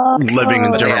living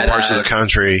in different parts of the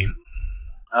country.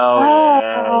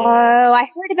 I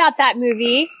heard about that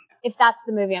movie. If that's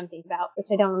the movie I'm thinking about,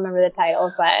 which I don't remember the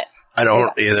title, but I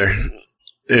don't either.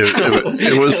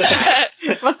 It was.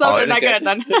 Must not been that good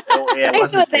then. It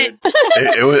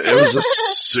was a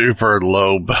super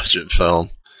low budget film.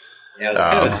 Yeah, there's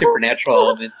kind of a supernatural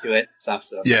element to it. Stuff,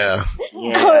 so. Yeah.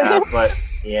 But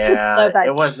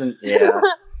it wasn't. Yeah.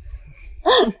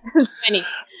 It's funny.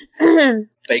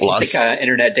 But you can think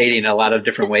internet dating in a lot of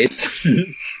different ways.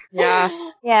 Yeah.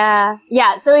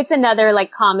 So it's another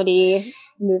like comedy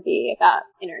movie about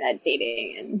internet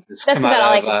dating, and does this come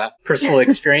out of personal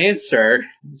experience or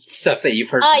stuff that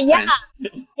you've heard from friends?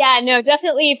 No,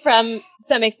 definitely from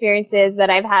some experiences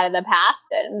that I've had in the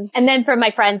past, and then from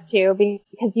my friends too,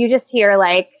 because you just hear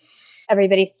like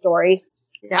everybody's stories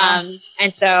Yeah.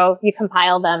 And so you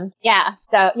compile them. Yeah.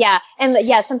 So yeah. And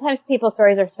yeah, sometimes people's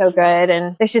stories are so good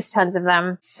and there's just tons of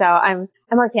them. So I'm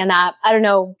working on that. I don't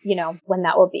know, when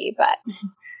that will be, but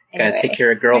anyway. Gotta take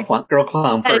care of Girl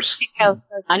Clown first.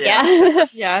 Yeah.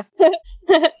 Yeah.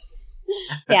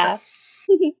 Yeah.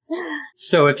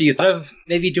 So have you thought of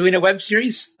maybe doing a web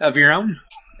series of your own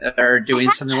or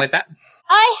doing something like that?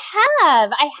 I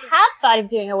have thought of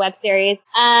doing a web series.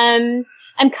 I'm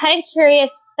kind of curious.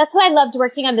 That's why I loved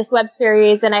working on this web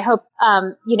series. And I hope,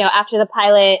 after the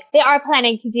pilot, they are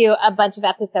planning to do a bunch of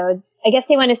episodes. I guess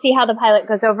they want to see how the pilot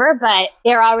goes over, but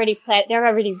they're already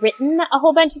written a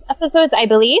whole bunch of episodes, I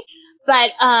believe.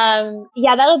 But,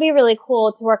 that'll be really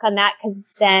cool to work on that because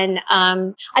then,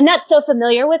 I'm not so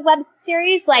familiar with web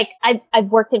series. Like, I've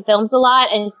worked in films a lot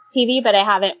and TV, but I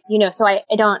haven't, so I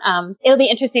don't, it'll be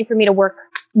interesting for me to work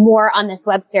more on this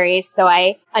web series so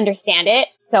I understand it.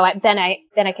 So then I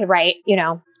could write,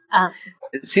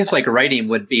 It seems like writing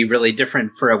would be really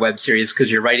different for a web series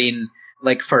because you're writing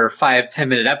like for 5-10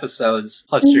 minute episodes,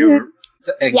 plus you're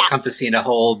encompassing a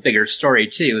whole bigger story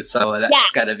too. So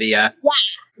that's got to be a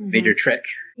major trick.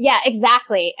 Yeah,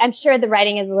 exactly. I'm sure the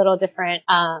writing is a little different.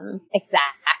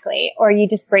 Exactly. Or you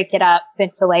just break it up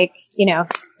into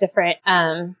different,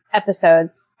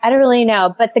 episodes. I don't really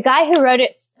know, but the guy who wrote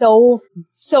it so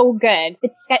good. The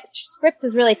script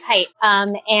was really tight.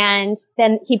 And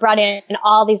then he brought in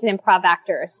all these improv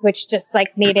actors, which just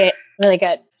made it really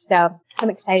good. So I'm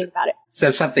excited about it. So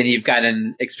that's something you've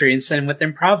gotten experience in with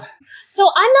improv? So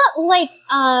I'm not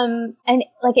an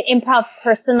improv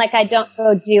person. Like I don't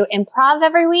go do improv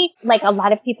every week like a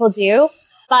lot of people do.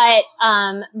 But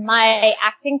my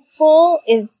acting school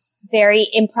is very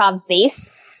improv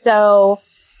based. So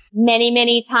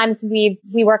many times we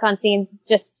work on scenes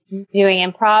just doing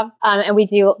improv. And we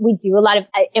do a lot of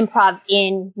improv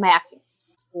in my acting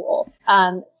school.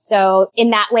 So in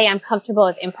that way I'm comfortable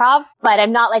with improv, but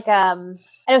I'm not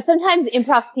I know sometimes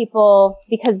improv people,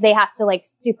 because they have to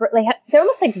they're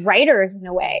almost like writers in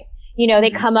a way.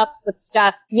 They come up with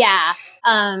stuff. Yeah.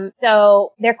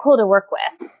 So they're cool to work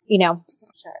with,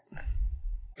 Sure.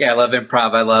 Yeah, I love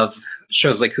improv. I love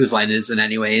shows like Whose Line Is It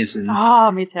Anyways? And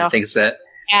me too. Things that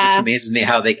just amazes me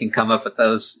how they can come up with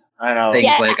those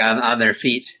things on their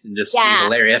feet and just be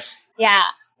hilarious. Yeah.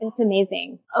 It's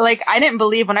amazing. I didn't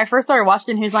believe when I first started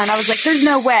watching Whose Line, I was like, there's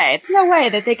no way. It's no way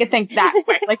that they could think that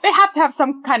quick. They have to have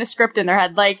some kind of script in their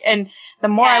head. And the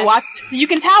more I watched it, you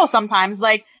can tell sometimes,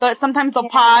 but sometimes they'll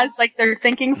pause, they're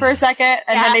thinking for a second,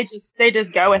 and then they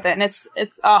just go with it. And it's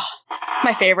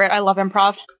my favorite. I love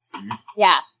improv.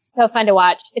 Yeah. So fun to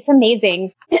watch. It's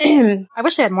amazing. I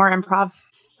wish they had more improv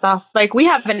stuff. We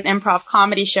have an improv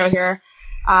comedy show here.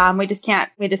 We just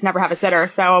never have a sitter.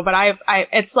 So, but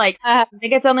it's I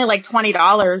think it's only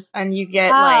 $20 and you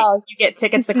get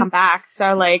tickets to come back. So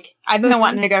I've been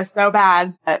wanting to go so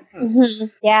bad. But.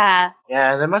 Yeah.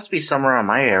 Yeah, there must be somewhere in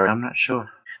my area. I'm not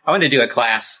sure. I want to do a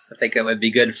class. I think it would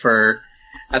be good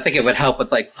I think it would help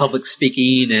with public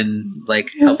speaking and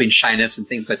helping shyness and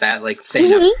things like that,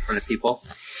 saying up in front of people.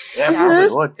 Yeah, probably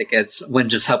would. I think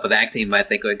wouldn't just help with acting, but I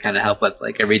think it would kind of help with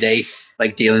everyday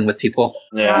dealing with people.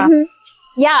 Yeah. Mm-hmm.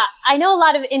 Yeah, I know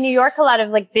in New York, a lot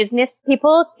of business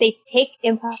people, they take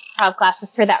improv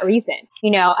classes for that reason.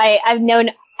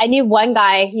 I knew one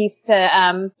guy, he used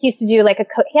to do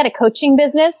he had a coaching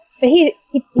business, but he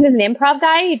was an improv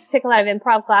guy. He took a lot of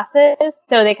improv classes.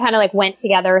 So they kind of went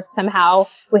together somehow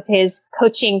with his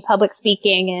coaching, public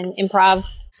speaking and improv.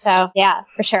 So yeah,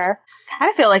 for sure. I kind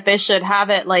of feel like they should have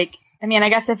it I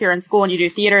guess if you're in school and you do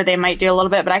theater, they might do a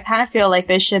little bit, but I kind of feel like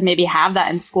they should maybe have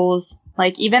that in schools.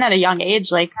 Even at a young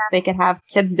age, they could have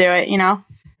kids do it,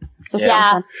 Just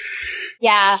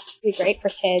yeah, it'd be great for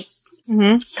kids.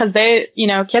 Because they,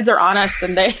 kids are honest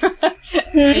and they,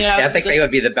 I think they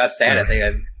would be the best at it. They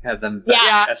have them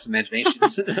best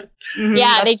imaginations.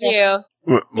 Yeah, they do.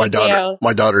 My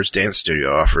daughter's dance studio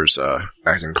offers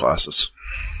acting classes.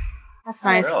 That's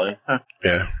nice. Oh, really? Huh.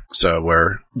 Yeah, so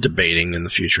we're debating in the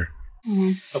future.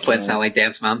 Hopefully it's not like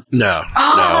Dance Mom. No.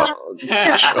 That's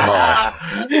the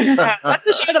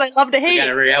show that I love to hate. We got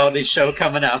a reality show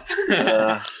coming up.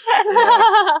 I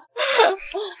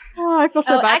feel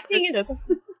so bad. Acting is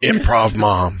Improv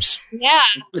moms. Yeah.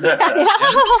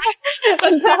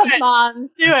 Improv moms.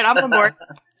 Do it. I'm on board.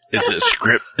 Is it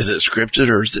scripted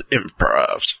or is it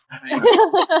improv?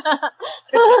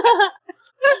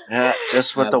 Yeah,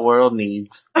 just what the world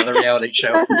needs. Another reality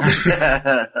show.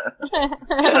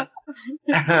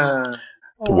 The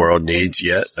world needs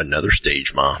yet another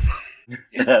stage mom.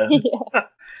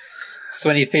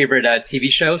 So any favorite TV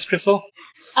shows, Crystal?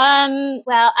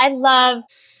 Well, I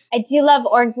do love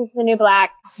Orange is the New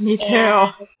Black. Me too.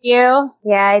 You?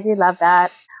 Yeah, I do love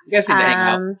that. You guys need to hang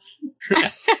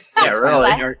out. Yeah,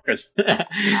 really.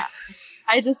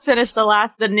 I just finished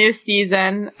the new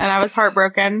season, and I was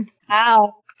heartbroken.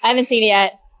 Wow. I haven't seen it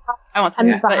yet. I won't tell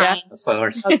you, but yeah.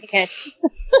 Spoilers. Okay, good.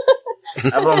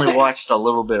 I've only watched a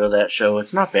little bit of that show.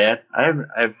 It's not bad.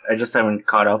 I just haven't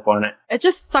caught up on it. It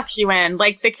just sucks you in.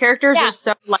 Like, the characters are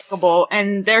so likable,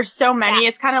 and there's so many.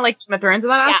 It's kind of like Game of Thrones in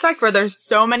that aspect, where there's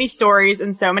so many stories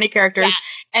and so many characters,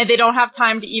 and they don't have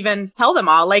time to even tell them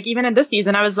all. Like, even in this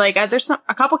season, I was like, there's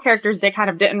a couple characters they kind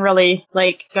of didn't really,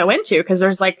 like, go into, because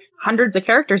there's, like, hundreds of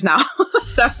characters now.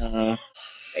 So...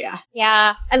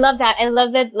 Yeah, I love that. I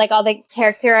love that, like, all the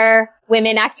character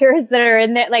women actors that are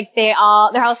in there, like, they're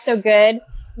all so good,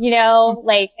 you know,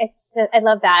 like, it's just, I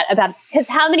love that about, because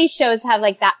how many shows have,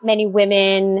 like, that many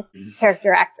women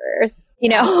character actors, you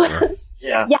know?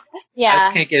 Yeah. Yeah. I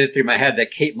just can't get it through my head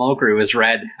that Kate Mulgrew was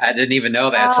red. I didn't even know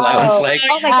that till I was like,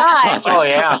 oh my gosh. Oh,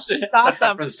 yeah. That's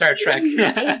awesome. From Star Trek.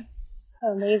 So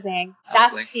amazing.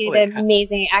 That's That's an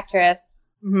amazing actress.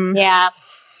 Mm-hmm. Yeah.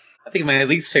 I think my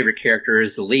least favorite character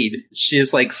is the lead. She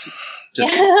is like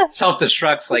just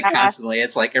self-destructs like constantly.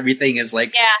 It's like everything is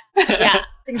like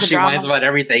she whines about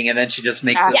everything, and then she just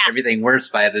makes everything worse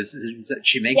by the decisions that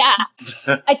she makes.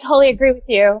 Yeah, I totally agree with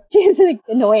you. She's like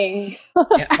annoying.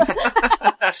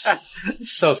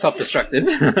 So self-destructive.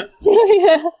 And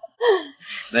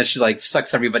then she like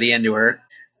sucks everybody into her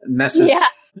messes.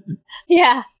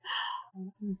 Yeah.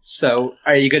 So,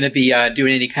 are you going to be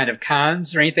doing any kind of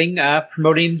cons or anything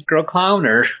promoting Girl Clown,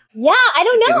 or? Yeah, I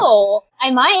don't know.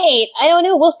 I might. I don't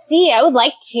know. We'll see. I would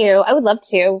like to. I would love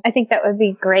to. I think that would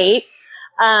be great.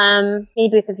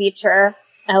 Maybe with the future,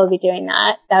 I will be doing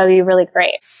that. That would be really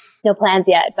great. No plans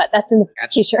yet, but that's in the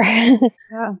future.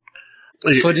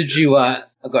 So did you, go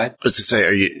ahead. What's to say,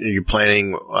 are you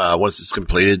planning, once it's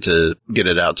completed, to get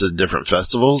it out to the different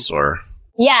festivals, or?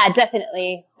 Yeah,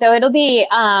 definitely. So it'll be,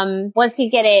 once you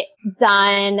get it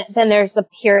done, then there's a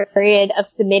period of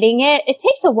submitting it. It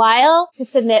takes a while to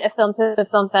submit a film to a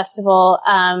film festival.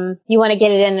 You want to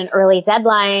get it in an early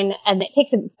deadline, and it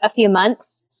takes a few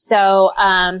months. So,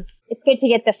 it's good to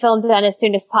get the film done as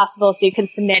soon as possible so you can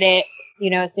submit it, you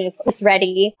know, as soon as it's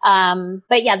ready.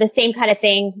 But yeah, the same kind of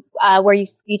thing, where you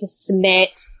just submit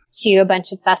to a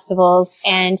bunch of festivals,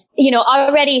 and, you know,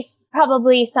 already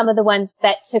probably some of the ones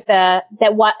that took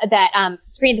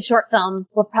screened the short film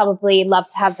will probably love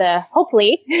to have the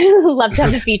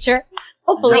feature.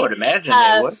 Hopefully. I would imagine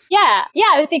they would. Yeah,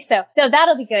 I would think so. So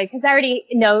that'll be good, because I already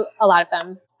know a lot of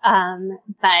them.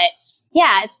 But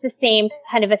yeah, it's the same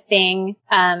kind of a thing,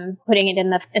 putting it in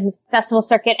the festival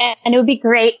circuit. And it would be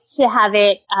great to have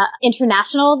it,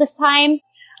 international this time.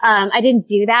 I didn't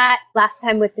do that last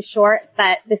time with the short,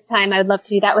 but this time I would love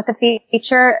to do that with the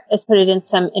feature, is put it in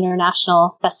some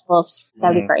international festivals.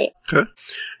 That would be great. Okay.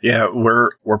 Yeah,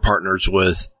 we're partners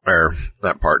with, or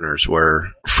not partners, we're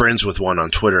friends with one on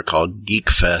Twitter called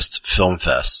Geek Fest Film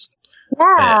Fest.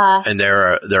 Yeah. And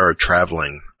they're a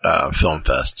traveling, film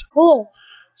fest. Cool.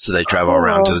 So they travel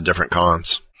around to the different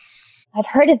cons. I've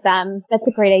heard of them. That's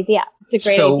a great idea. It's a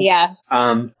great idea.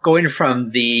 Going from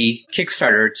the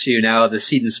Kickstarter to now the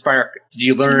Seed and Spark, did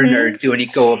you learn or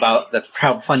go about the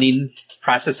crowdfunding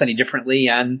process any differently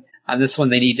on this one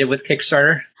than you did with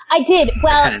Kickstarter? I did.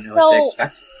 Well, I kind of know what to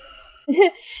expect.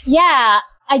 Yeah,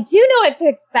 I do know what to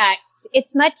expect.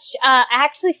 It's much, I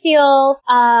actually feel,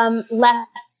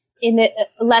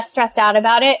 less stressed out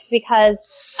about it,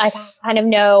 because I kind of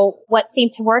know what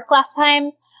seemed to work last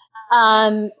time.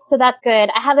 So that's good.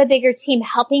 I have a bigger team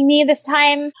helping me this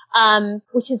time,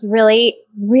 which is really,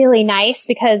 really nice,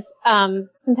 because,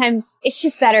 sometimes it's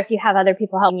just better if you have other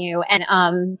people helping you,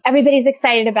 and, everybody's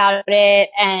excited about it,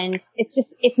 and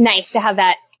it's nice to have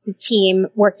the team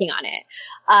working on it.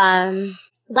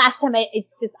 Last time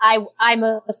I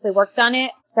mostly worked on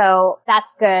it, so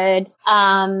that's good.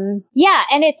 Yeah,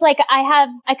 and it's like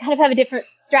I kind of have a different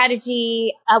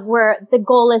strategy, where the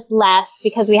goal is less,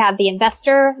 because we have the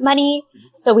investor money,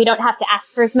 so we don't have to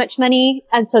ask for as much money,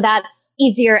 and so that's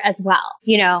easier as well.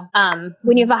 You know,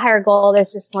 when you have a higher goal,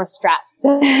 there's just more stress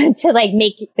to like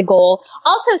make the goal.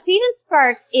 Also, Seed and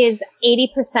Spark is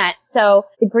 80%, so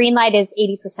the green light is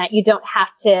 80%. You don't have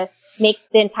to make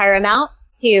the entire amount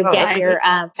to get your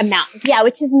amount. Yeah,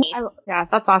 which is nice. Yeah,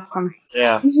 that's awesome.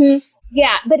 Yeah. Mm-hmm.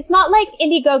 Yeah, but it's not like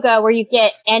Indiegogo where you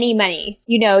get any money.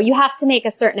 You know, you have to make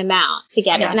a certain amount to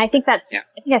get it, and I think that's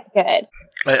good.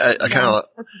 I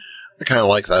kind of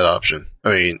like that option. I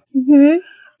mean,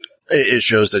 it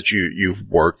shows that you've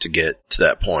worked to get to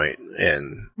that point,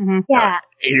 and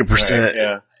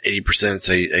 80%, 80% is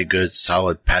a good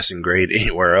solid passing grade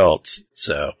anywhere else.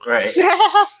 So, right.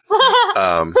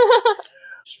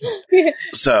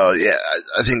 So yeah,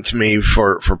 I think to me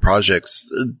for projects,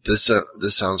 this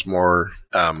sounds more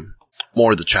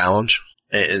the challenge.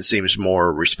 It seems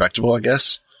more respectable, I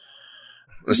guess.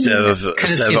 Instead of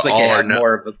all or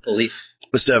more of a belief.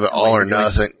 Instead of all or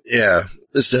nothing, yeah.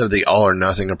 Instead of the all or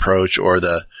nothing approach or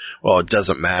it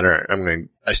doesn't matter.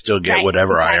 I still get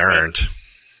whatever I earned.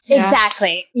 Yeah.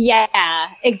 Exactly. Yeah,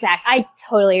 exactly. I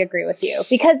totally agree with you.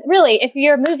 Because really, if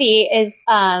your movie is,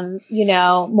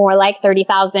 more like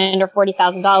 $30,000 or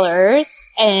 $40,000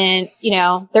 and,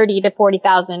 $30,000 to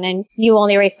 $40,000 and you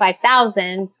only raise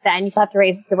 $5,000, then you still have to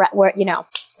raise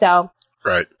so.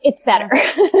 Right. It's better.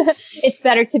 It's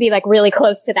better to be like really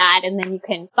close to that and then you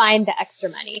can find the extra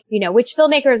money, which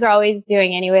filmmakers are always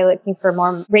doing anyway, looking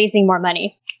for raising more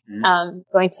money,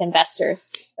 going to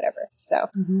investors, whatever. So.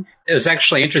 It was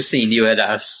actually interesting. You had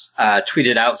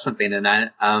tweeted out something and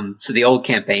so the old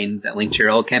campaign that linked to your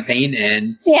old campaign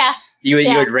and you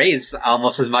had raised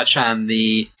almost as much on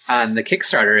the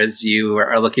Kickstarter as you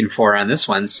are looking for on this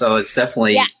one. So it's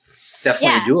definitely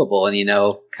doable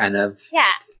and, kind of. Yeah.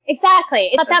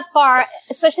 Exactly. It's not that far,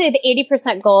 especially the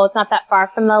 80% goal. It's not that far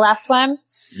from the last one,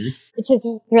 which is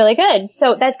really good.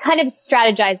 So that's kind of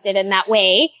strategized it in that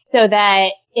way so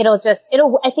that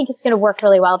I think it's going to work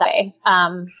really well that way,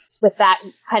 with that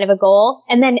kind of a goal.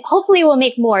 And then hopefully we'll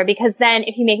make more because then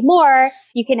if you make more,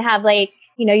 you can have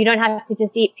you don't have to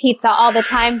just eat pizza all the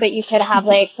time, but you could have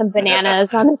some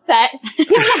bananas on the set.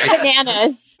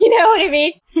 Bananas. You know what I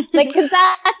mean? Cause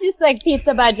that's just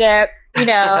pizza budget. You'd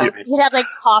have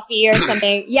coffee or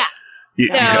something. Yeah. You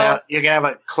can have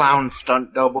a clown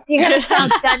stunt double. You can have a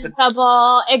clown stunt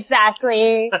double.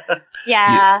 Exactly.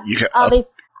 Yeah. You can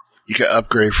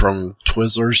upgrade from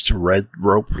Twizzlers to Red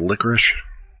Rope Licorice.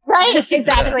 Right.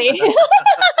 Exactly.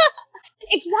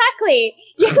 Exactly.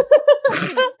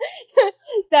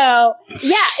 So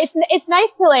yeah, it's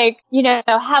nice to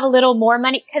have a little more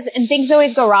money and things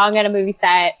always go wrong at a movie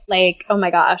set. Oh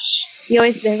my gosh,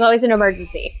 there's always an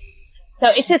emergency. So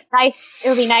it's just nice. It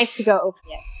would be nice to go open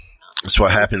it. That's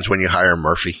what happens when you hire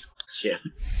Murphy. Yeah.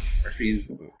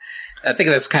 I think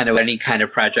that's kind of any kind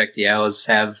of project. You always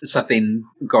have something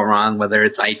go wrong, whether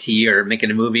it's IT or making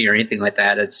a movie or anything like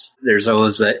that. There's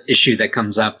always an issue that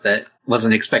comes up that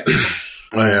wasn't expected.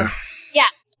 Oh yeah.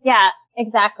 Yeah,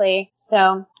 exactly.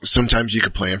 So sometimes you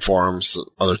could plan for them. So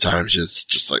other times it's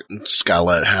just gotta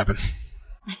let it happen.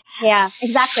 Yeah,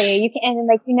 exactly. You can, and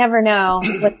you never know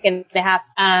what's going to happen.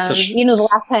 The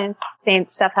last time same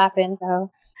stuff happened, so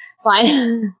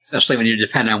fine. Especially when you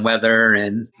depend on weather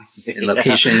and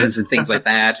locations and things like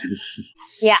that.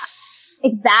 Yeah,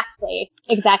 exactly.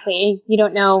 You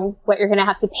don't know what you're going to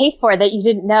have to pay for that you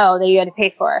didn't know that you had to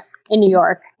pay for in New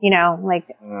York.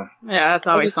 Yeah, that's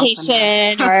always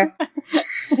education or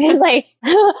I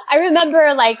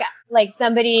remember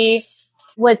somebody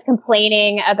was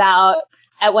complaining about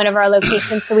at one of our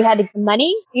locations, so we had to give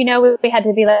money, we had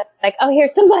to be oh,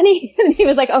 here's some money. And he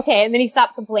was okay. And then he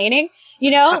stopped complaining, he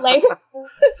was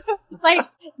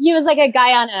a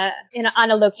guy on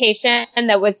a location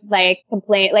that was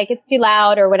complain, it's too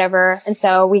loud or whatever. And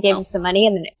so we gave him some money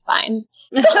and then it's fine.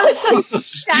 So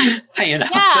it's paying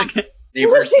out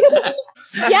neighbors.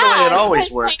 That's the way it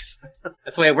always works.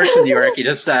 That's the way it works in New York. You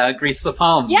just grease the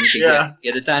palms and you can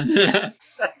get it done.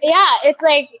 Yeah, it's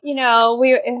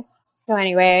so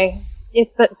anyway,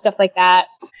 it's stuff like that.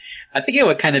 I think it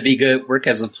would kind of be good work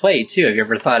as a play too. Have you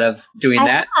ever thought of doing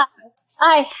that?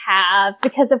 I have,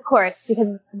 because I'm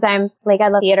I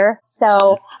love theater.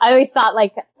 So I always thought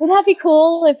would that be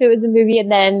cool if it was a movie and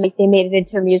then they made it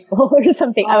into a musical or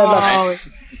something? I would love it.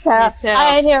 So,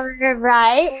 I know,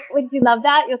 right? Would you love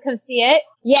that? You'll come see it.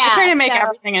 Yeah. I try to make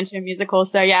everything into a musical.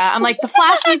 So yeah, I'm The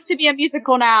Flash needs to be a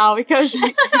musical now because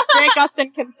Grant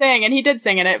Gustin can sing and he did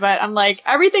sing in it, but I'm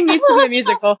everything needs to be a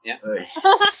musical. Yeah.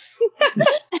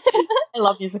 I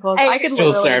love musicals.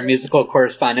 Jules, our musical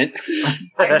correspondent.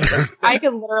 I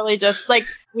could literally just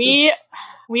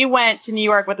we went to New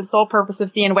York with the sole purpose of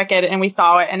seeing Wicked and we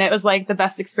saw it and it was the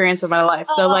best experience of my life.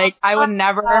 So I would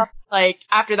never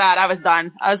after that I was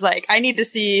done. I was I need to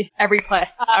see every play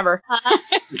ever.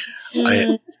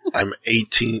 I'm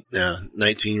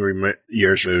 19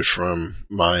 years removed from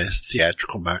my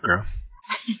theatrical background.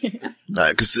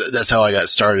 Because that's how I got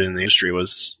started in the industry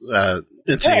was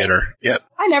in theater. Yep.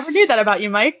 I never knew that about you,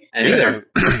 Mike. I knew that.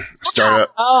 Started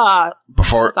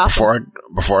before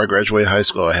I graduated high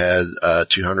school. I had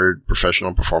 200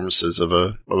 professional performances of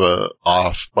it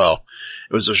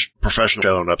was a professional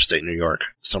show in upstate New York,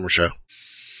 summer show.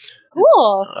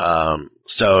 Cool.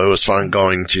 So it was fun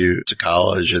going to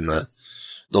college and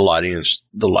the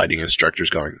lighting instructors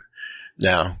going,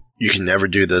 now you can never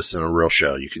do this in a real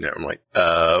show. You can never. I'm like,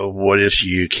 what if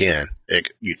you can?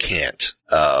 You can't.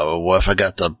 What if I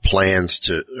got the plans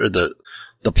or the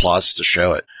plots to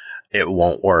show it? It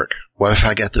won't work. What if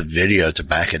I got the video to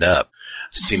back it up?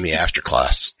 See me after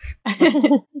class.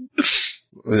 Then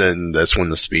that's when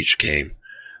the speech came.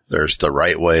 There's the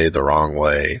right way, the wrong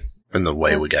way, and the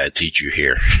way we got to teach you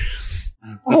here.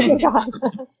 Oh my God.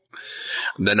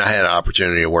 Then I had an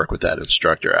opportunity to work with that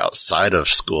instructor outside of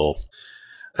school.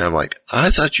 And I'm like, I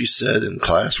thought you said in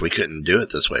class we couldn't do it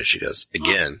this way. She goes,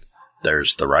 again,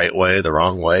 there's the right way, the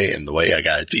wrong way, and the way I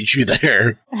got to teach you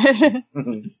there.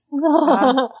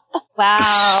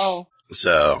 Wow.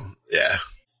 So, yeah.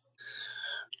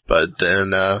 But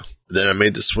then I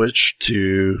made the switch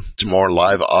to more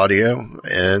live audio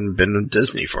and been in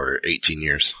Disney for 18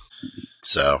 years.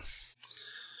 So,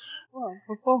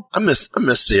 cool. I miss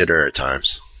theater at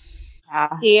times.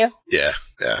 Do you? Yeah.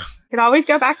 You can always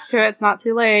go back to it. It's not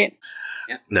too late.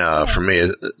 No, for me,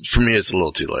 it's a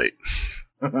little too late.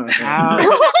 It's never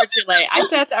too late. I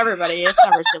say that to everybody. It's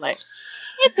never too late.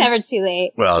 It's never too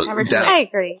late. Well, I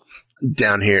agree.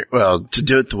 Down here, well, to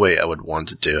do it the way I would want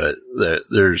to do it,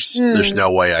 there's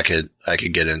no way I could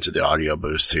get into the audio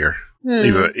booths here.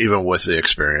 Even with the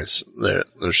experience,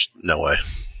 there's no way.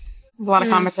 There's a lot of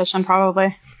competition,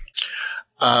 probably.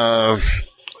 A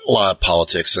lot of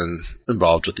politics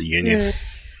involved with the union.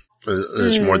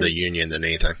 There's more the union than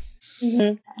anything.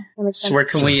 Mm-hmm. So where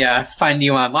can we find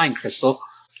you online, Crystal?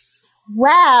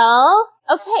 Well,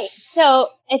 okay. So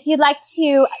if you'd like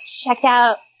to check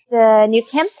out the new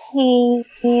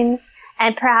campaign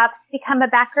and perhaps become a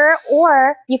backer,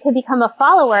 or you could become a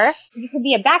follower. You could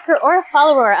be a backer or a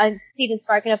follower on Seed and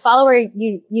Spark. And a follower,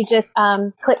 you just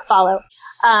click follow.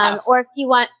 Or if you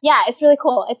want, it's really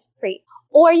cool. It's free.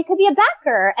 Or you could be a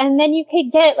backer, and then you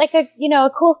could get like a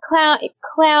cool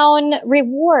clown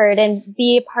reward and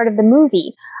be a part of the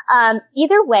movie.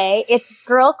 Either way, it's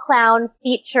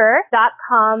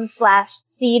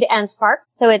girlclownfeature.com/seed and spark.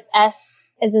 So it's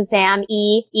S as in Sam,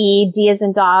 E, D as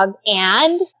in dog,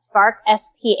 and Spark,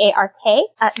 SPARK.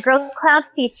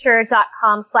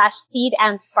 Girlclownfeature.com/seed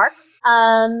and spark.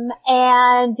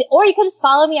 Or you could just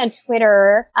follow me on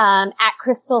Twitter, at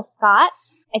Crystal Scott.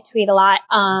 I tweet a lot.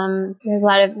 There's a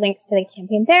lot of links to the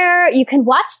campaign there. You can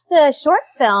watch the short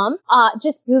film.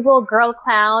 Just Google Girl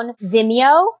Clown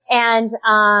Vimeo, and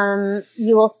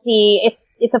you will see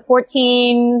it's a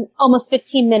almost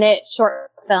 15-minute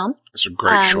short film. It's a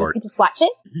great short. You can just watch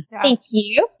it. Yeah. Thank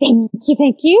you.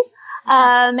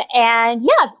 And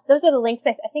those are the links.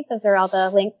 I think those are all the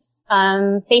links.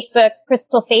 Facebook,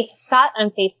 Crystal Faith Scott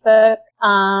on Facebook.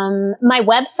 My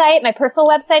website, my personal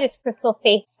website is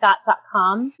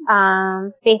crystalfaithscott.com.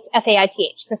 Faith,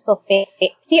 F-A-I-T-H, Crystal Faith,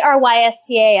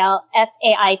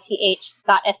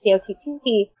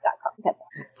 CRYSTALFAITH.SCOTT.com. That's it.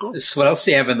 Cool. So what else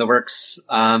do you have in the works,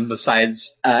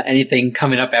 besides, anything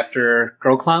coming up after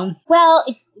Girl Clown? Well,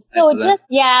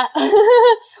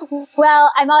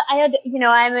 well, I'm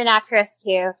an actress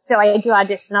too, so I do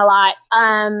audition a lot.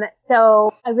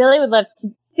 So I really would love to,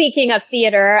 speaking of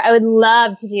theater, I would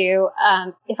love to do,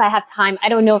 if I have time. I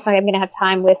don't know if I'm going to have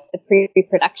time with the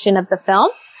pre-production of the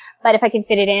film, but if I can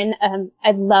fit it in,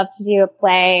 I'd love to do a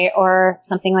play or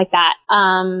something like that.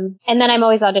 And then I'm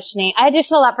always auditioning. I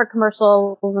audition a lot for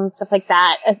commercials and stuff like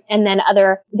that. And then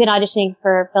been auditioning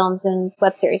for films and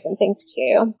web series and things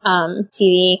too.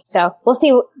 TV. So we'll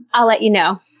see. I'll let you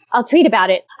know. I'll tweet about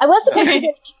it. I was supposed to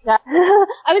go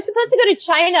to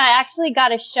China. I actually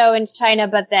got a show in China,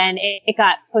 but then it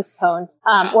got postponed,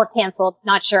 or canceled.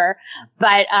 Not sure.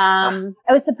 But, I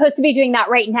was supposed to be doing that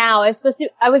right now. I was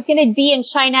going to be in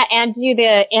China and do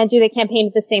the campaign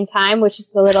at the same time, which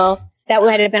is that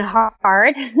would have been hard.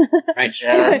 Right.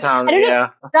 Yeah, that sounds,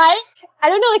 Right? I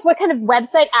don't know, like, what kind of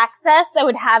website access I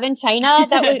would have in China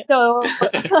that would,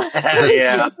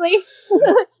 seriously.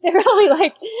 They're probably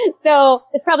like, so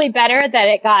it's probably better that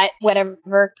it got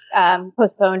whatever,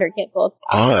 postponed or canceled.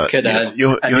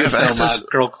 You have access.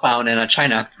 Girl Clown in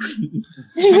China.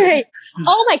 Right.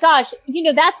 Oh my gosh.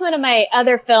 That's one of my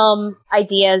other film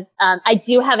ideas. I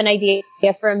do have an idea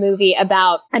for a movie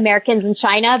about Americans in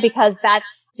China, because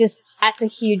that's a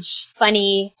huge,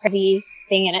 funny, crazy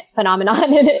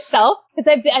phenomenon in itself. Because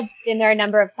I've been there a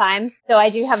number of times, so I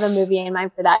do have a movie in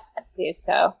mind for that too.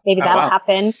 So maybe that'll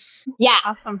happen. Yeah.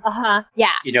 Awesome.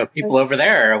 Yeah. People over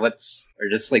there, or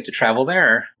just like to travel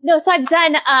there? No, so I've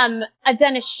done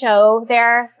a show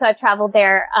there. So I've traveled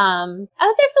there. I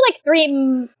was there for like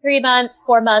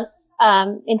 4 months,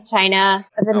 in China.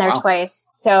 I've been there twice.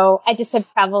 So I just have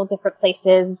traveled different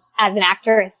places as an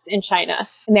actress in China,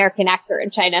 American actor in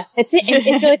China. It's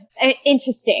really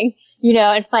interesting,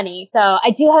 and funny. So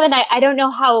I do have don't know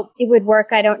how it would work.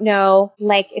 I don't know,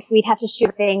 like, if we'd have to shoot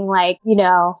a thing, like,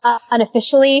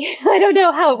 unofficially. I don't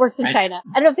know how it works in China.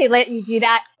 I don't know if they let you do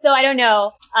that. So I don't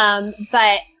know.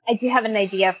 But I do have an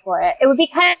idea for it. It would be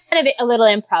kind of a little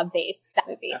improv based, that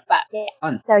movie. But yeah.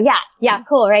 Fun. So yeah,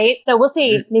 cool, right? So we'll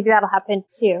see. Maybe that'll happen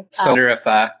too. So I wonder if,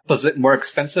 was it more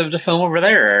expensive to film over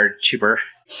there or cheaper?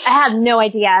 I have no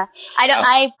idea. I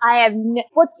have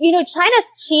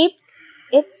China's cheap.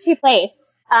 It's a cheap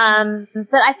place. But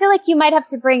I feel like you might have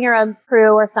to bring your own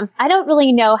crew or something. I don't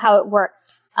really know how it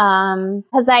works.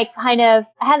 Cause I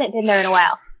haven't been there in a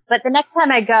while. But the next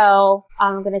time I go,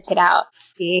 I'm going to check it out,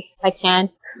 see if I can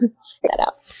figure that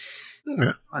out.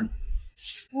 Yeah. Fun.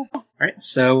 All right.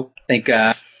 So I think,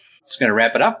 just going to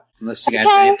wrap it up unless you guys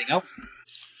have anything else.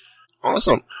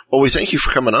 Awesome. Well, we thank you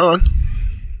for coming on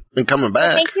and coming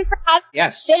back. Thank you for having me.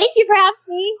 Yes. Thank you for having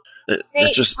me.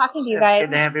 Great just talking to you guys.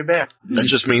 Good to have you back. That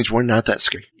just means we're not that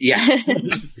scary. Yeah.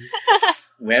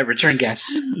 We have return guests.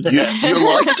 You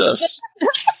liked us.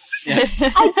 Yes.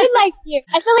 I did like you.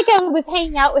 I feel like I was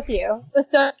hanging out with you. It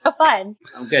was so fun.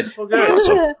 I'm good. Well, good.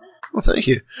 Awesome. Well, thank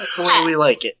you. That's the way we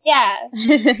like it. Yeah.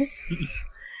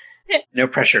 No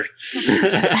pressure.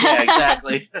 Yeah,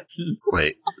 exactly.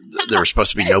 Wait, there was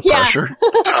supposed to be no pressure?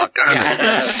 Oh, God.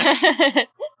 Yeah.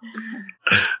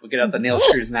 We'll get out the nail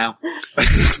screws now.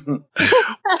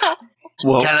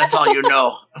 Well, Yeah, that's all you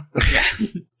know. Yeah.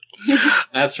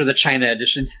 That's for the China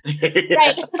edition.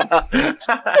 Right.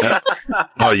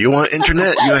 oh, you want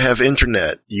internet? You have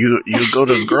internet. You go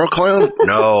to Girl Clown?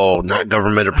 No, not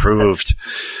government approved.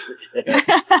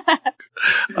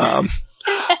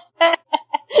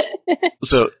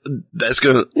 So that's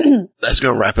gonna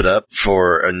wrap it up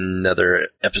for another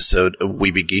episode of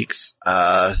Weeby Geeks.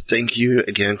 Thank you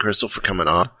again, Crystal, for coming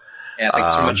on. Yeah,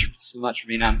 thanks so much for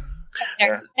being on.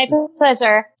 My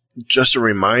pleasure. Just a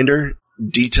reminder,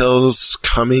 details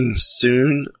coming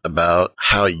soon about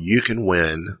how you can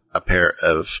win a pair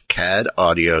of CAD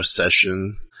Audio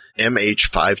Session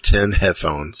MH510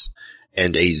 headphones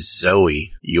and a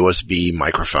Zoe USB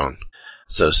microphone.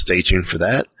 So stay tuned for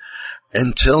that.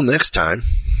 Until next time.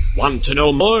 Want to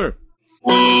know more?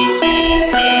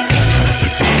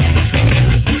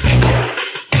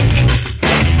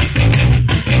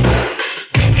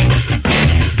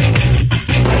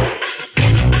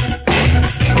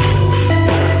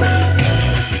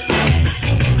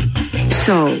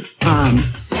 So,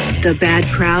 the bad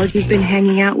crowd you've been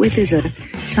hanging out with is a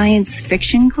science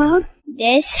fiction club?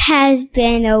 This has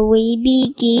been a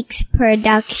Weeby Geeks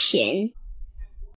production.